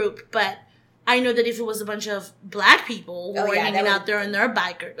this group, but I know that if it was a bunch of Black people who were hanging out there on their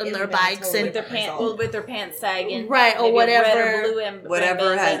bikes and with their pants sagging, right, or whatever,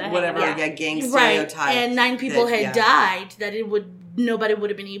 whatever gang stereotype, right, and 9 people had died, that nobody would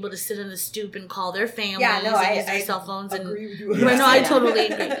have been able to sit on the stoop and call their families and use their cell phones. Agree with you. I totally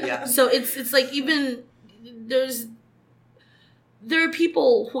agree. So it's like, even there are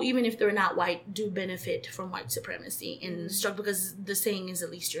people who, even if they're not white, do benefit from white supremacy and struggle, because the saying is,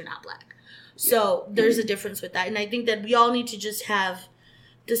 at least you're not Black. So there's a difference with that. And I think that we all need to just have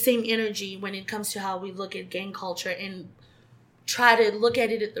the same energy when it comes to how we look at gang culture, and try to look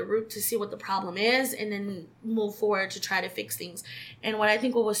at it at the root to see what the problem is, and then move forward to try to fix things. And what I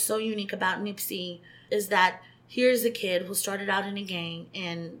think what was so unique about Nipsey is that here's a kid who started out in a gang,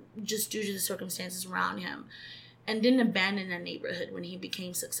 and just due to the circumstances around him, and didn't abandon that neighborhood when he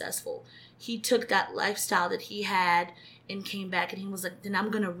became successful. He took that lifestyle that he had and came back, and he was like, then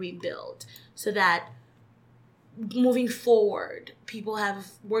I'm going to rebuild, so that moving forward, people have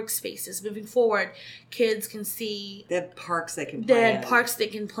workspaces. Moving forward, kids can see. They have parks they can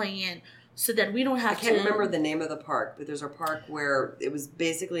play in. So that we don't have to. I can't remember the name of the park, but there's a park where it was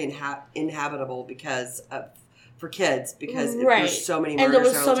basically inhabitable for kids, because there's so many murders, and there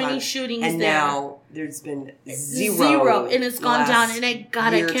was so many shootings, and there. Now there's been zero, and it's gone down. And I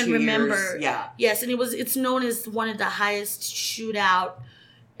can't remember. Yeah. Yes, and it's known as one of the highest shootout.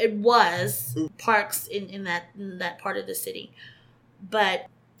 It was parks in that part of the city,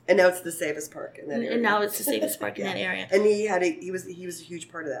 and now it's the safest park in that area. And now it's the safest park in that area. And he was a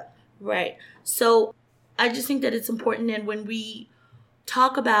huge part of that. Right. So I just think that it's important that when we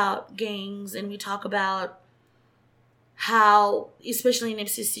talk about gangs and we talk about how, especially in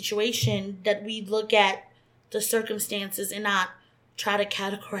Nipsey's situation, that we look at the circumstances and not try to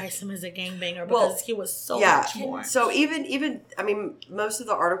categorize him as a gangbanger, because he was so much more. So even I mean, most of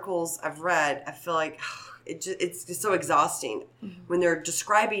the articles I've read, I feel like it's just so exhausting. When they're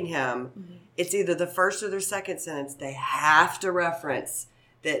describing him, it's either the first or their second sentence. They have to reference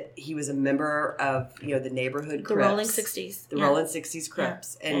that he was a member of, the neighborhood Crips. The Rolling 60s. The Rolling 60s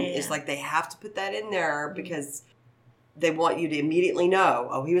Crips. And it's like they have to put that in there because they want you to immediately know,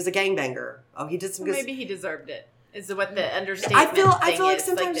 oh, he was a gangbanger. Oh, he did some good... Maybe he deserved it. Is what the understatement I feel like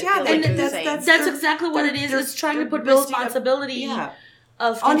sometimes, that's exactly what it is. It's trying to put responsibility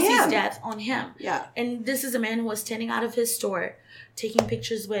of Nipsey's death on him. Yeah. And this is a man who was standing out of his store, taking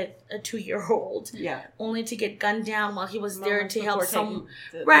pictures with a 2-year-old. Yeah. Only to get gunned down while he was there to help some.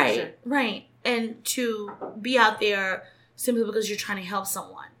 Right. And to be out there simply because you're trying to help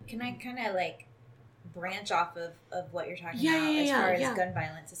someone. Can I kind of like branch off of what you're talking about as far as gun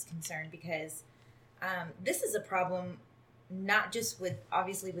violence is concerned? Because this is a problem not just with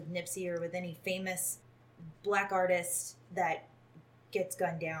Nipsey or with any famous black artist that gets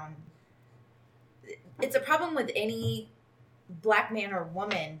gunned down. It's a problem with any black man or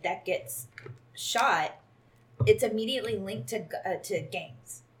woman that gets shot. It's immediately linked to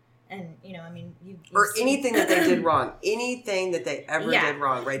gangs. And, or anything that they did wrong. Anything that they ever did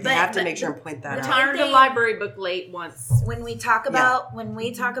wrong, right? They have to make sure and point that out. Returned a library book late once. When we talk about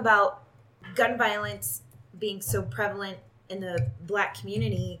gun violence being so prevalent in the black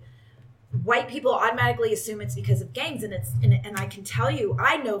community, white people automatically assume it's because of gangs, and I can tell you,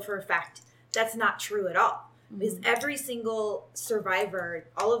 I know for a fact that's not true at all. Because every single survivor,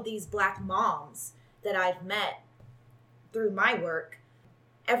 all of these black moms that I've met through my work,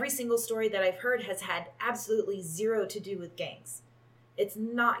 every single story that I've heard has had absolutely zero to do with gangs. It's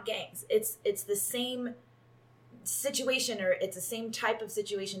not gangs. It's the same situation, or it's the same type of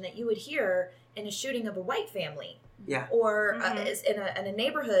situation that you would hear in a shooting of a white family. Yeah. Or in a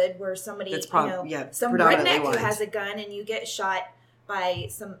neighborhood where somebody, some redneck who has a gun and you get shot by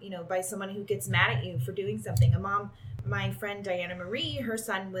someone who gets mad at you for doing something. My friend Diana Marie, her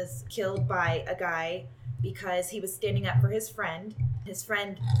son was killed by a guy because he was standing up for his friend. His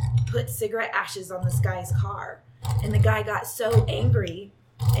friend put cigarette ashes on this guy's car, and the guy got so angry,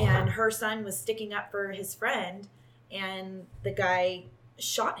 and her son was sticking up for his friend, and the guy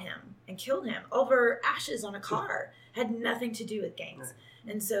shot him and killed him over ashes on a car. Had nothing to do with gangs.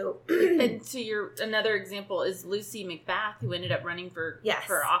 And so, and to another example is Lucy McBath, who ended up running for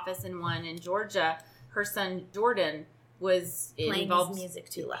office and won in Georgia. Her son Jordan was playing his music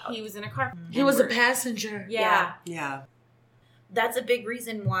too loud. He was in a car. He was a passenger. Yeah. That's a big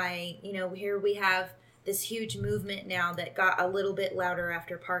reason why, here we have this huge movement now that got a little bit louder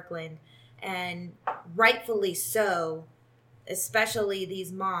after Parkland, and rightfully so, especially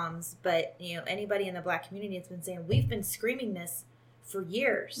these moms, but anybody in the black community has been saying, we've been screaming this for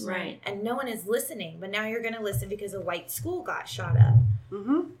years, right? And no one is listening. But now you're going to listen because a white school got shot up.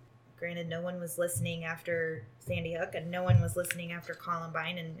 Granted, no one was listening after Sandy Hook, and no one was listening after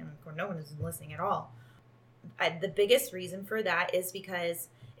Columbine, and no one was listening at all. The biggest reason for that is because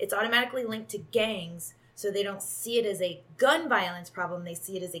it's automatically linked to gangs, so they don't see it as a gun violence problem; they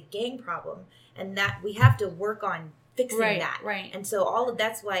see it as a gang problem, and that we have to work on fixing that. Right. And so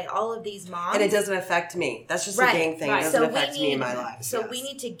that's why all of these moms... And it doesn't affect me. That's just a gang thing. It doesn't affect me in my life. So we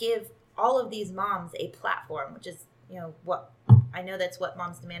need to give all of these moms a platform, which is, what... I know that's what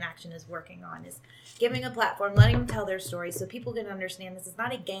Moms Demand Action is working on, is giving a platform, letting them tell their stories so people can understand this is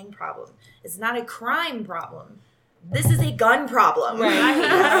not a gang problem. It's not a crime problem. This is a gun problem.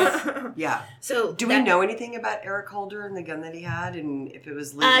 Right. Yeah. So do we know anything about Eric Holder and the gun that he had, and if it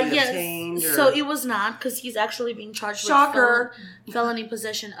was legally obtained? Or... So it was not, because he's actually being charged with felony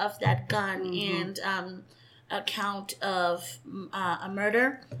possession of that gun and a count of a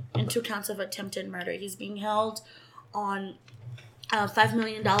murder and 2 counts of attempted murder. He's being held on a $5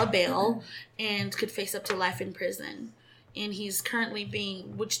 million bail and could face up to life in prison. And he's currently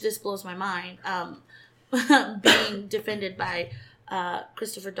being, which this blows my mind, being defended by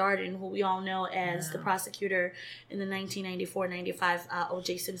Christopher Darden, who we all know as the prosecutor in the 1994-95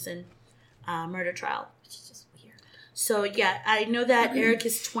 O.J. Simpson murder trial. Which is just weird. So, I know that Eric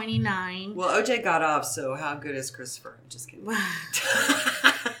is 29. Well, O.J. got off, so how good is Christopher? I'm just kidding.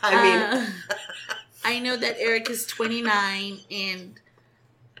 I know that Eric is 29 and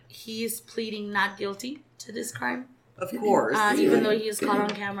he is pleading not guilty to this crime. Of course. Even though he is caught on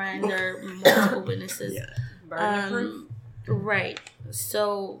camera and there are multiple witnesses. Right.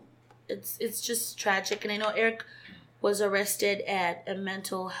 So it's just tragic. And I know Eric was arrested at a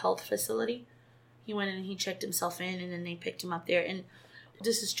mental health facility. He went in and he checked himself in, and then they picked him up there. And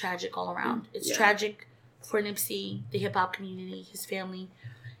this is tragic all around. It's tragic for Nipsey, the hip-hop community, his family.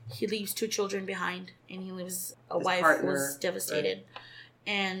 He leaves 2 children behind, and he leaves a wife who was devastated.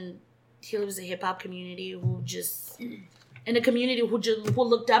 Right. And he lives in a hip hop community who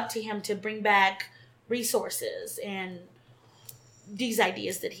looked up to him to bring back resources and these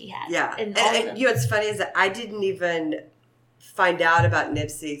ideas that he had. Yeah. And you know what's funny is that I didn't even find out about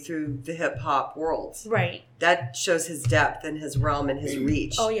Nipsey through the hip hop world. Right. That shows his depth and his realm and his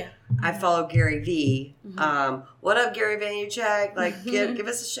reach. Oh, yeah. I follow Gary V. What up, Gary Vaynerchuk? Like, give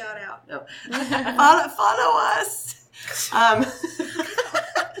us a shout out. No. follow us.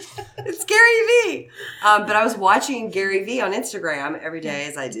 It's Gary V. But I was watching Gary V on Instagram every day,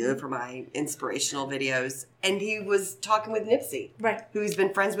 as I do for my inspirational videos. And he was talking with Nipsey, right, who he's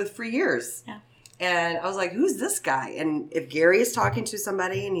been friends with for years. Yeah. And I was like, who's this guy? And if Gary is talking to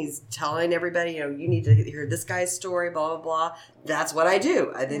somebody and he's telling everybody, you need to hear this guy's story, blah, blah, blah, that's what I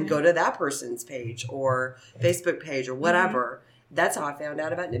do. I then go to that person's page or Facebook page or whatever. That's how I found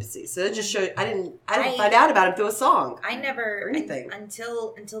out about Nipsey. So it just showed I didn't find out about him through a song. I never or anything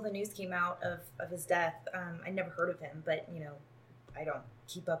until the news came out of his death. I never heard of him, but I don't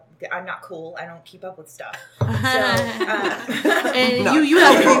keep up. I'm not cool. I don't keep up with stuff. So, and no. you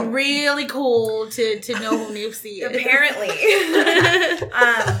have to be really cool to know who Nipsey is. Apparently.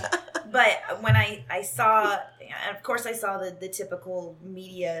 But when I saw, of course I saw the typical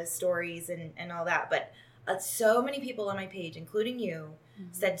media stories and all that, but so many people on my page, including you,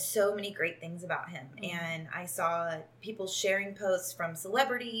 said so many great things about him. And I saw people sharing posts from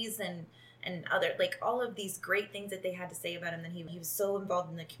celebrities and other, like, all of these great things that they had to say about him. And he was so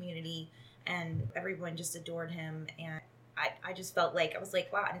involved in the community, and everyone just adored him. And I just felt like, I was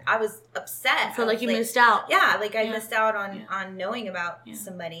like, wow. And I was upset. I felt like you missed out. Yeah, like I missed out on knowing about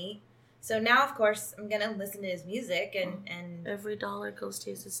somebody. So now, of course, I'm going to listen to his music and every dollar goes to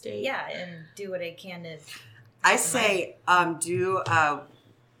his estate. Yeah, and do what I can to... I say,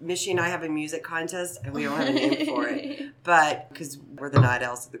 Mishy and I have a music contest, and we don't have a name for it. But, because we're the night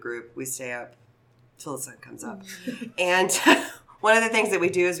owls of the group, we stay up till the sun comes up. And one of the things that we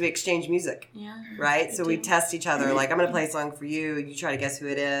do is we exchange music. Yeah. Right? So we test each other. Like, I'm going to play a song for you. You try to guess who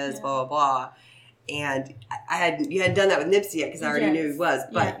it is, blah, blah, blah. And you hadn't done that with Nipsey yet because I already knew who he was.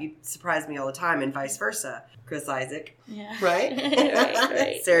 But you surprised me all the time, and vice versa. Chris Isaac. Yeah. Right?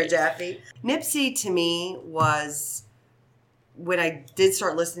 right. Sarah Jaffe. Nipsey, to me, was... when I did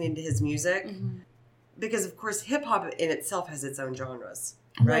start listening to his music, because of course hip-hop in itself has its own genres,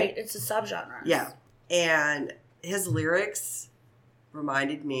 right? It's a subgenre. Yeah. And his lyrics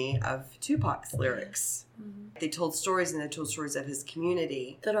reminded me of Tupac's lyrics. They told stories, and they told stories of his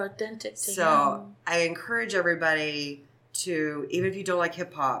community. That are authentic to him. So I encourage everybody to, even if you don't like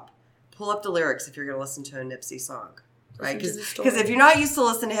hip-hop, pull up the lyrics if you're going to listen to a Nipsey song. Right, because if you're not used to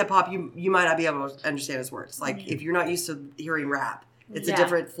listening to hip hop, you might not be able to understand his words. Like if you're not used to hearing rap, it's a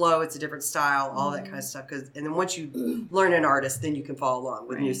different flow, it's a different style, all that kind of stuff. And then once you learn an artist, then you can follow along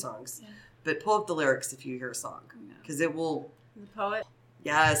with new songs. Yeah. But pull up the lyrics if you hear a song, because it will. The poet.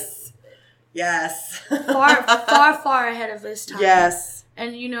 Yes. far ahead of his time. Yes.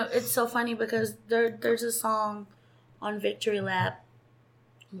 And it's so funny because there's a song on Victory Lap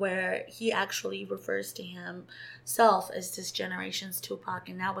where he actually refers to himself as this generation's Tupac,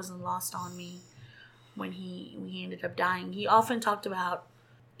 and that wasn't lost on me when he ended up dying. He often talked about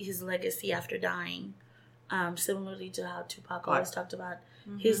his legacy after dying, similarly to how Tupac always talked about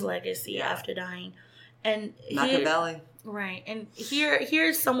his legacy after dying. And Machiavelli. Right. And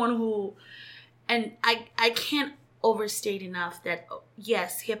here's someone who, and I can't overstate enough that,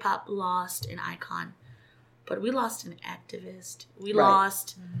 yes, hip-hop lost an icon, but we lost an activist. We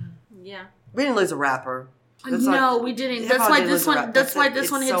lost. Yeah. We didn't lose a rapper. We didn't. That's why this one. That's why this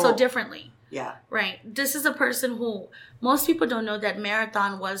one hit so differently. Yeah. Right. This is a person who most people don't know that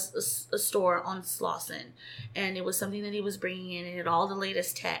Marathon was a store on Slauson, and it was something that he was bringing in, and it had all the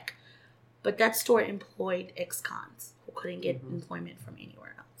latest tech. But that store employed ex-cons who couldn't get employment from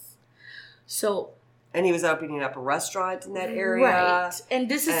anywhere else. So. And he was opening up a restaurant in that area. Right. And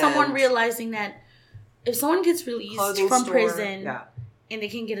this is someone realizing that. If someone gets released from prison and they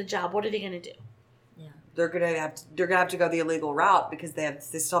can get a job, what are they going to do? Yeah, they're gonna have to go the illegal route because they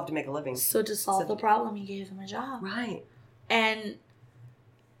still have to make a living. So to solve the problem, he gave them a job. Right. And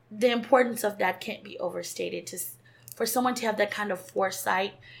the importance of that can't be overstated. For someone to have that kind of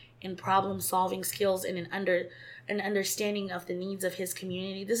foresight and problem solving skills and an understanding of the needs of his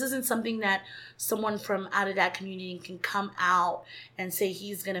community. This isn't something that someone from out of that community can come out and say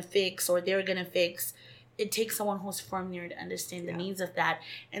he's gonna fix or they're gonna fix. It takes someone who's from there to understand the needs of that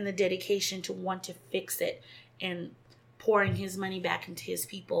and the dedication to want to fix it and pouring his money back into his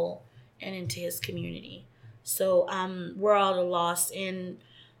people and into his community. So we're all at a loss. And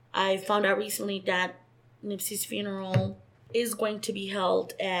I found out recently that Nipsey's funeral is going to be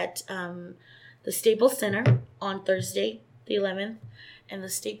held at the Staples Center on Thursday, the 11th. And the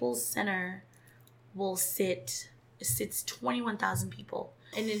Staples Center will sits 21,000 people.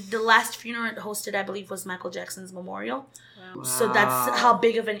 And the last funeral it hosted, I believe, was Michael Jackson's memorial. Wow. So that's how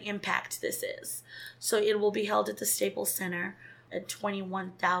big of an impact this is. So it will be held at the Staples Center at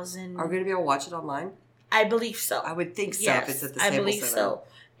 21,000. Are we going to be able to watch it online? I believe so. I would think so, yes, if it's at the Staples Center. I believe so.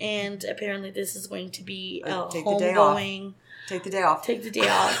 And apparently this is going to be a Take homegoing. Take the day off. Take the day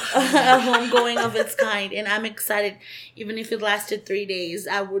off. A homegoing of its kind. And I'm excited. Even if it lasted 3 days,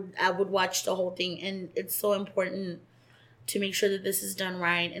 I would watch the whole thing. And it's so important to make sure that this is done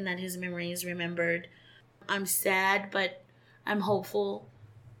right and that his memory is remembered. I'm sad, but I'm hopeful,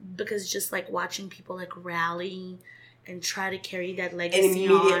 because just like watching people like rally and try to carry that legacy and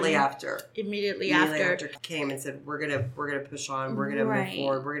immediately after came and said, we're gonna push on, we're gonna move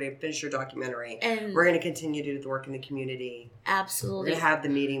forward, we're gonna finish your documentary, and we're gonna continue to do the work in the community. Absolutely. We're gonna have the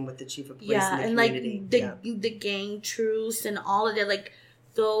meeting with the chief of police in the community. Like the gang truce and all of that, like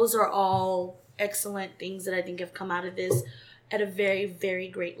those are all excellent things that I think have come out of this at a very, very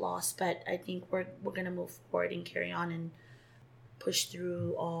great loss. But I think we're gonna move forward and carry on and push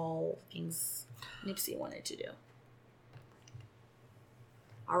through all things Nipsey wanted to do.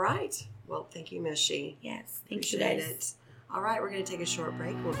 All right. Well, thank you, Miss She. Yes, thank Appreciate you guys. It. All right, we're going to take a short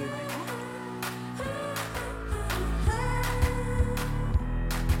break. We'll be right back.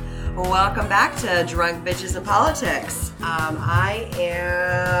 Welcome back to Drunk Bitches and Politics. I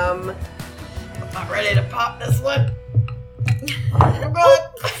am about ready to pop this one.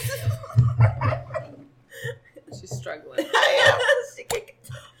 She's struggling.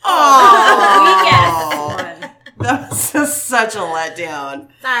 Oh, that was just such a letdown.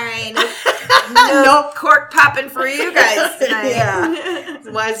 Sorry, no cork popping for you guys tonight.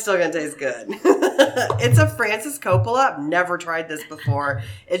 Yeah, wine's still gonna taste good. It's a Francis Coppola. I've never tried this before.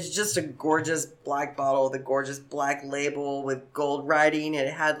 It's just a gorgeous black bottle with a gorgeous black label with gold writing, and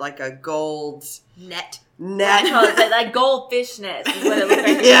it had like a gold net. Like goldfish net is what it looked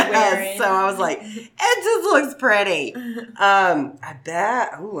like. Yes. So I was like, it just looks pretty. I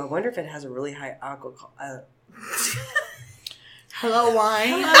bet. Oh, I wonder if it has a really high alcohol. Hello, wine.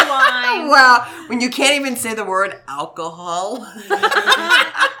 Hello, wine. Wow, when you can't even say the word alcohol,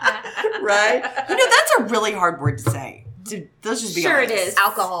 right? You know, that's a really hard word to say. Let's just be honest. Sure, it is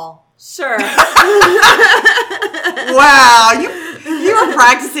alcohol. Sure. Wow, you were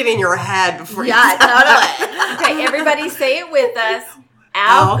practicing in your head before. Yeah, totally. Okay, everybody say it with us.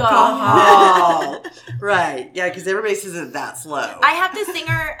 Alcohol. Right. Yeah, because everybody says it that slow. I have to sing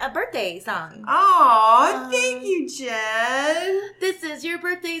her a birthday song. Oh, thank you, Jen. This is your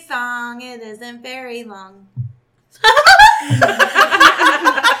birthday song. It isn't very long.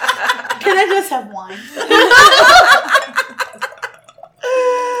 Can I just have wine?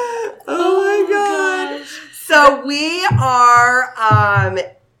 Oh my gosh. So we are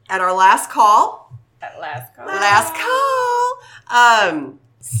at our last call. Last call.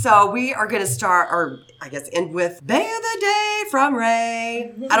 So we are going to start, or I guess end with Bay of the Day from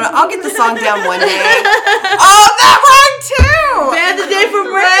Ray. I don't know. I'll get the song down one day. Oh, that rhymed too. Bay of the Day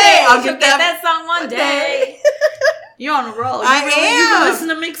from Ray. I'll get that song one day. You're on a roll. I am. You can listen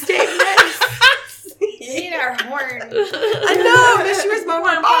to mixtape next. Need our horn. I know. She was my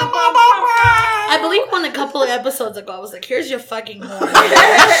horn. I believe on a couple of episodes ago, I was like, here's your fucking horn.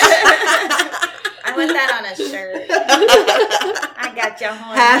 I want that on a shirt. I got your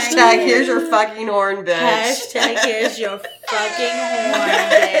horn. Hashtag here's your fucking horn, bitch. Hashtag here's your fucking horn,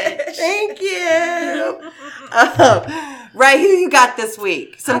 bitch. Thank you. Ray, who you got this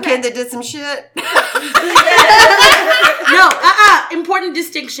week? Some kid that did some shit? No, important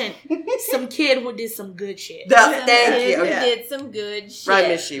distinction. Some kid who did some good shit. Thank you. Who did some good shit. Right,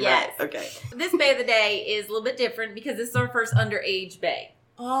 Miss She, yes. right. Okay. This Bay of the Day is a little bit different because this is our first underage Bay.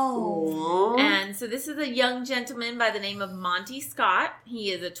 Oh. And so this is a young gentleman by the name of Monty Scott. He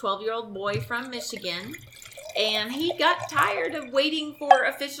is a 12-year-old boy from Michigan. And he got tired of waiting for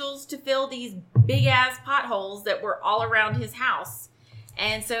officials to fill these big-ass potholes that were all around his house.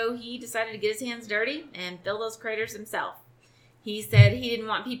 And so he decided to get his hands dirty and fill those craters himself. He said he didn't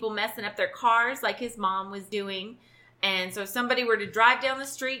want people messing up their cars like his mom was doing. And so if somebody were to drive down the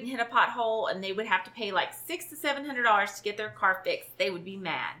street and hit a pothole and they would have to pay like $600 to $700 to get their car fixed, they would be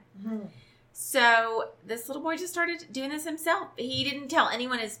mad. Mm-hmm. So this little boy just started doing this himself. He didn't tell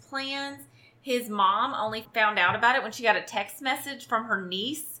anyone his plans. His mom only found out about it when she got a text message from her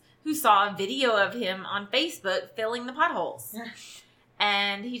niece who saw a video of him on Facebook filling the potholes.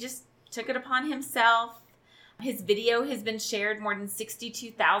 And he just took it upon himself. His video has been shared more than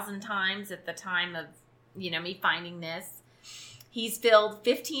 62,000 times at the time of, me finding this. He's filled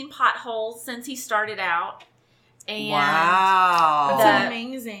 15 potholes since he started out. And wow. That's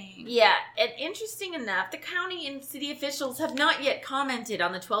amazing. Yeah. And interesting enough, the county and city officials have not yet commented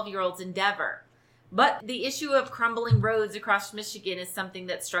on the 12-year-old's endeavor. But the issue of crumbling roads across Michigan is something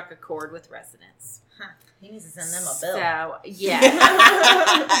that struck a chord with residents. He needs to send them a bill. So,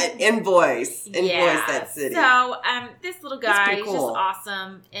 yeah. Invoice that city. So, this little guy is cool. just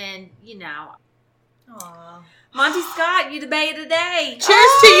awesome. And, you know. Aww. Monty Scott, you the bay of the day.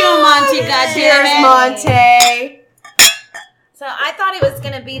 Cheers to you, Monty. Cheers, Monty. So I thought it was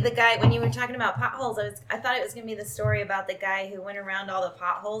going to be the guy, when you were talking about potholes, I thought it was going to be the story about the guy who went around all the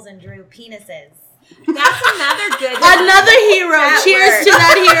potholes and drew penises. That's another good one. Another hero. Cheers to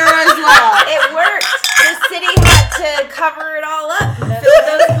that hero as well. It worked. The city had to cover it all up and fill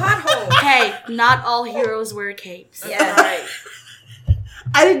those potholes. Hey, not all heroes wear capes. Yeah. Right.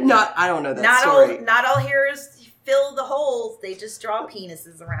 I don't know that story. Not all heroes fill the holes. They just draw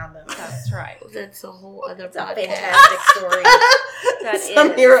penises around them. That's right. That's a whole other It's a podcast. fantastic story.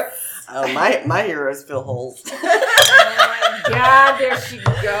 Some hero. Oh, my heroes fill holes. Oh my God, there she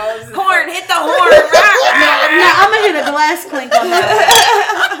goes. Horn, hit the horn. No, I'm going to hit a glass clink on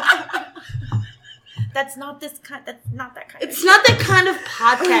that. That's not that kind It's not that kind of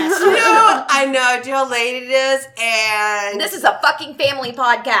podcast. No, I know. Do you know how late it is? And This is a fucking family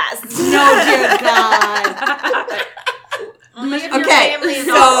podcast. No, dear God. Only if your Okay, family is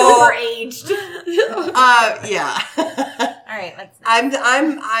so- all overaged. yeah. All right,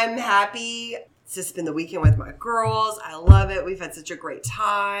 I'm happy to spend the weekend with my girls. I love it. We've had such a great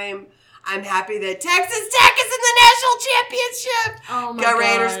time. I'm happy that Texas Tech is in the national championship. Oh my Go God.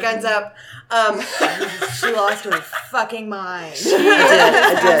 Raiders, guns up. she lost her fucking mind. She I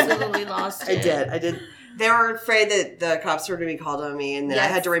did. absolutely lost I it. did. They were afraid that the cops were going to be called on me, and then I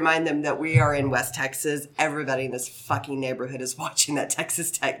Yes. had to remind them that we are in West Texas. Everybody in this fucking neighborhood is watching that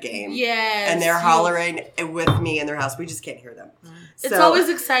Texas Tech game. Yes. And they're hollering with me in their house. We just can't hear them. It's So- always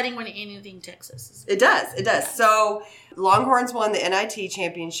exciting when anything Texas is. It does. So Longhorns won the NIT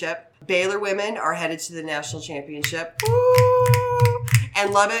championship. Baylor women are headed to the national championship. Woo!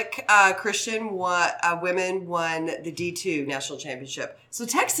 And Lubbock Christian women won the D2 national championship. So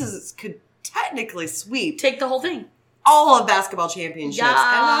Texas could technically sweep Take the whole thing. all of basketball championships. Yes. And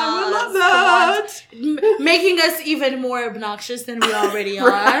I would love that. Making us even more obnoxious than we already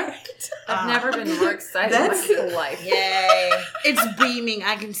are. I've never been more excited in my whole life. Yay. It's beaming.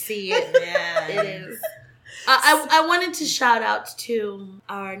 I can see it. Yeah. It is. I wanted to shout out to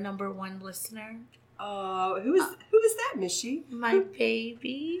our number one listener, Who is that, Mishy? my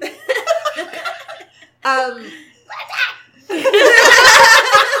baby.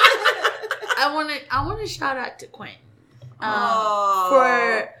 I want to shout out to Quinn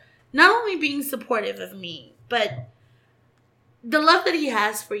for not only being supportive of me, but the love that he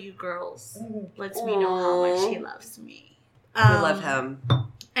has for you girls lets me know how much he loves me. We love him.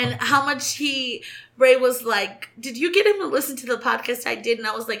 And how much Ray was like, did you get him to listen to the podcast I did? And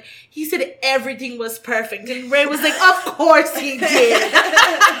I was like, he said everything was perfect. And Ray was like, of course he did.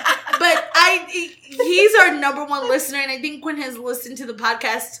 But he's our number one listener. And I think Quinn has listened to the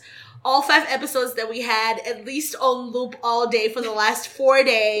podcast, all 5 episodes that we had, at least on loop all day for the last 4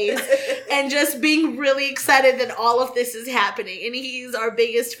 days. And just being really excited that all of this is happening. And he's our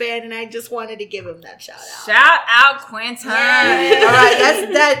biggest fan. And I just wanted to give him that shout out. Shout out Quentin. All right,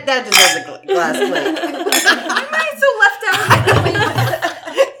 that deserves a glass clink. Why am I so left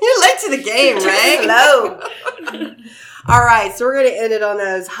out? You're late to the game, right? Low. All right, so we're going to end it on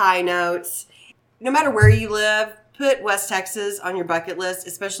those high notes. No matter where you live, put West Texas on your bucket list,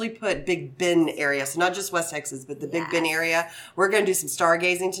 especially put Big Bend area. So not just West Texas, but the Big Bend area. We're going to do some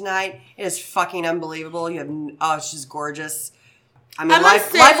stargazing tonight. It is fucking unbelievable. It's just gorgeous. I mean,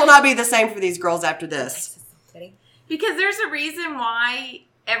 life will not be the same for these girls after this. Because there's a reason why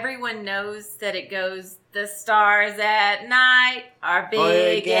everyone knows that it goes, the stars at night are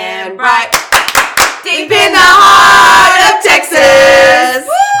big and bright. Deep in the heart of Texas.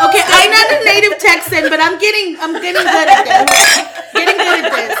 Okay, I'm not a native Texan, but I'm getting good at this. Getting good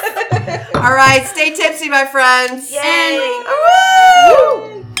at this. All right, stay tipsy, my friends. Yay.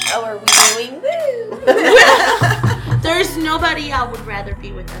 Woo! Oh, are we doing woo? There's nobody I would rather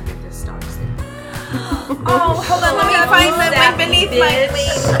be with under the stars than you. Oh, hold on. Let me find the wind beneath my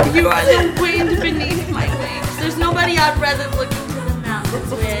wings. You are the wind beneath my wings. There's nobody I'd rather look into the mountains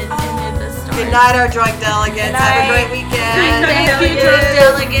with than the stars. Good night, our drunk delegates. Have a great weekend. Thank you, drunk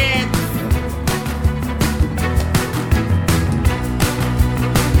delegates.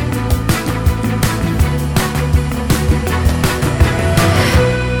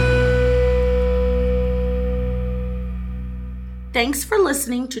 Thanks for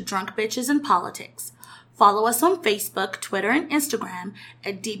listening to Drunk Bitches in Politics. Follow us on Facebook, Twitter, and Instagram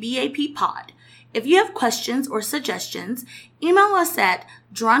at DBAP Pod. If you have questions or suggestions, email us at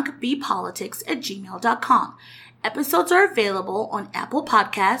drunkbpolitics@gmail.com. Episodes are available on Apple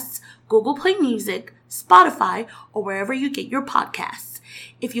Podcasts, Google Play Music, Spotify, or wherever you get your podcasts.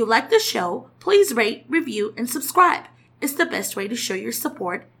 If you like the show, please rate, review, and subscribe. It's the best way to show your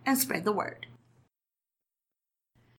support and spread the word.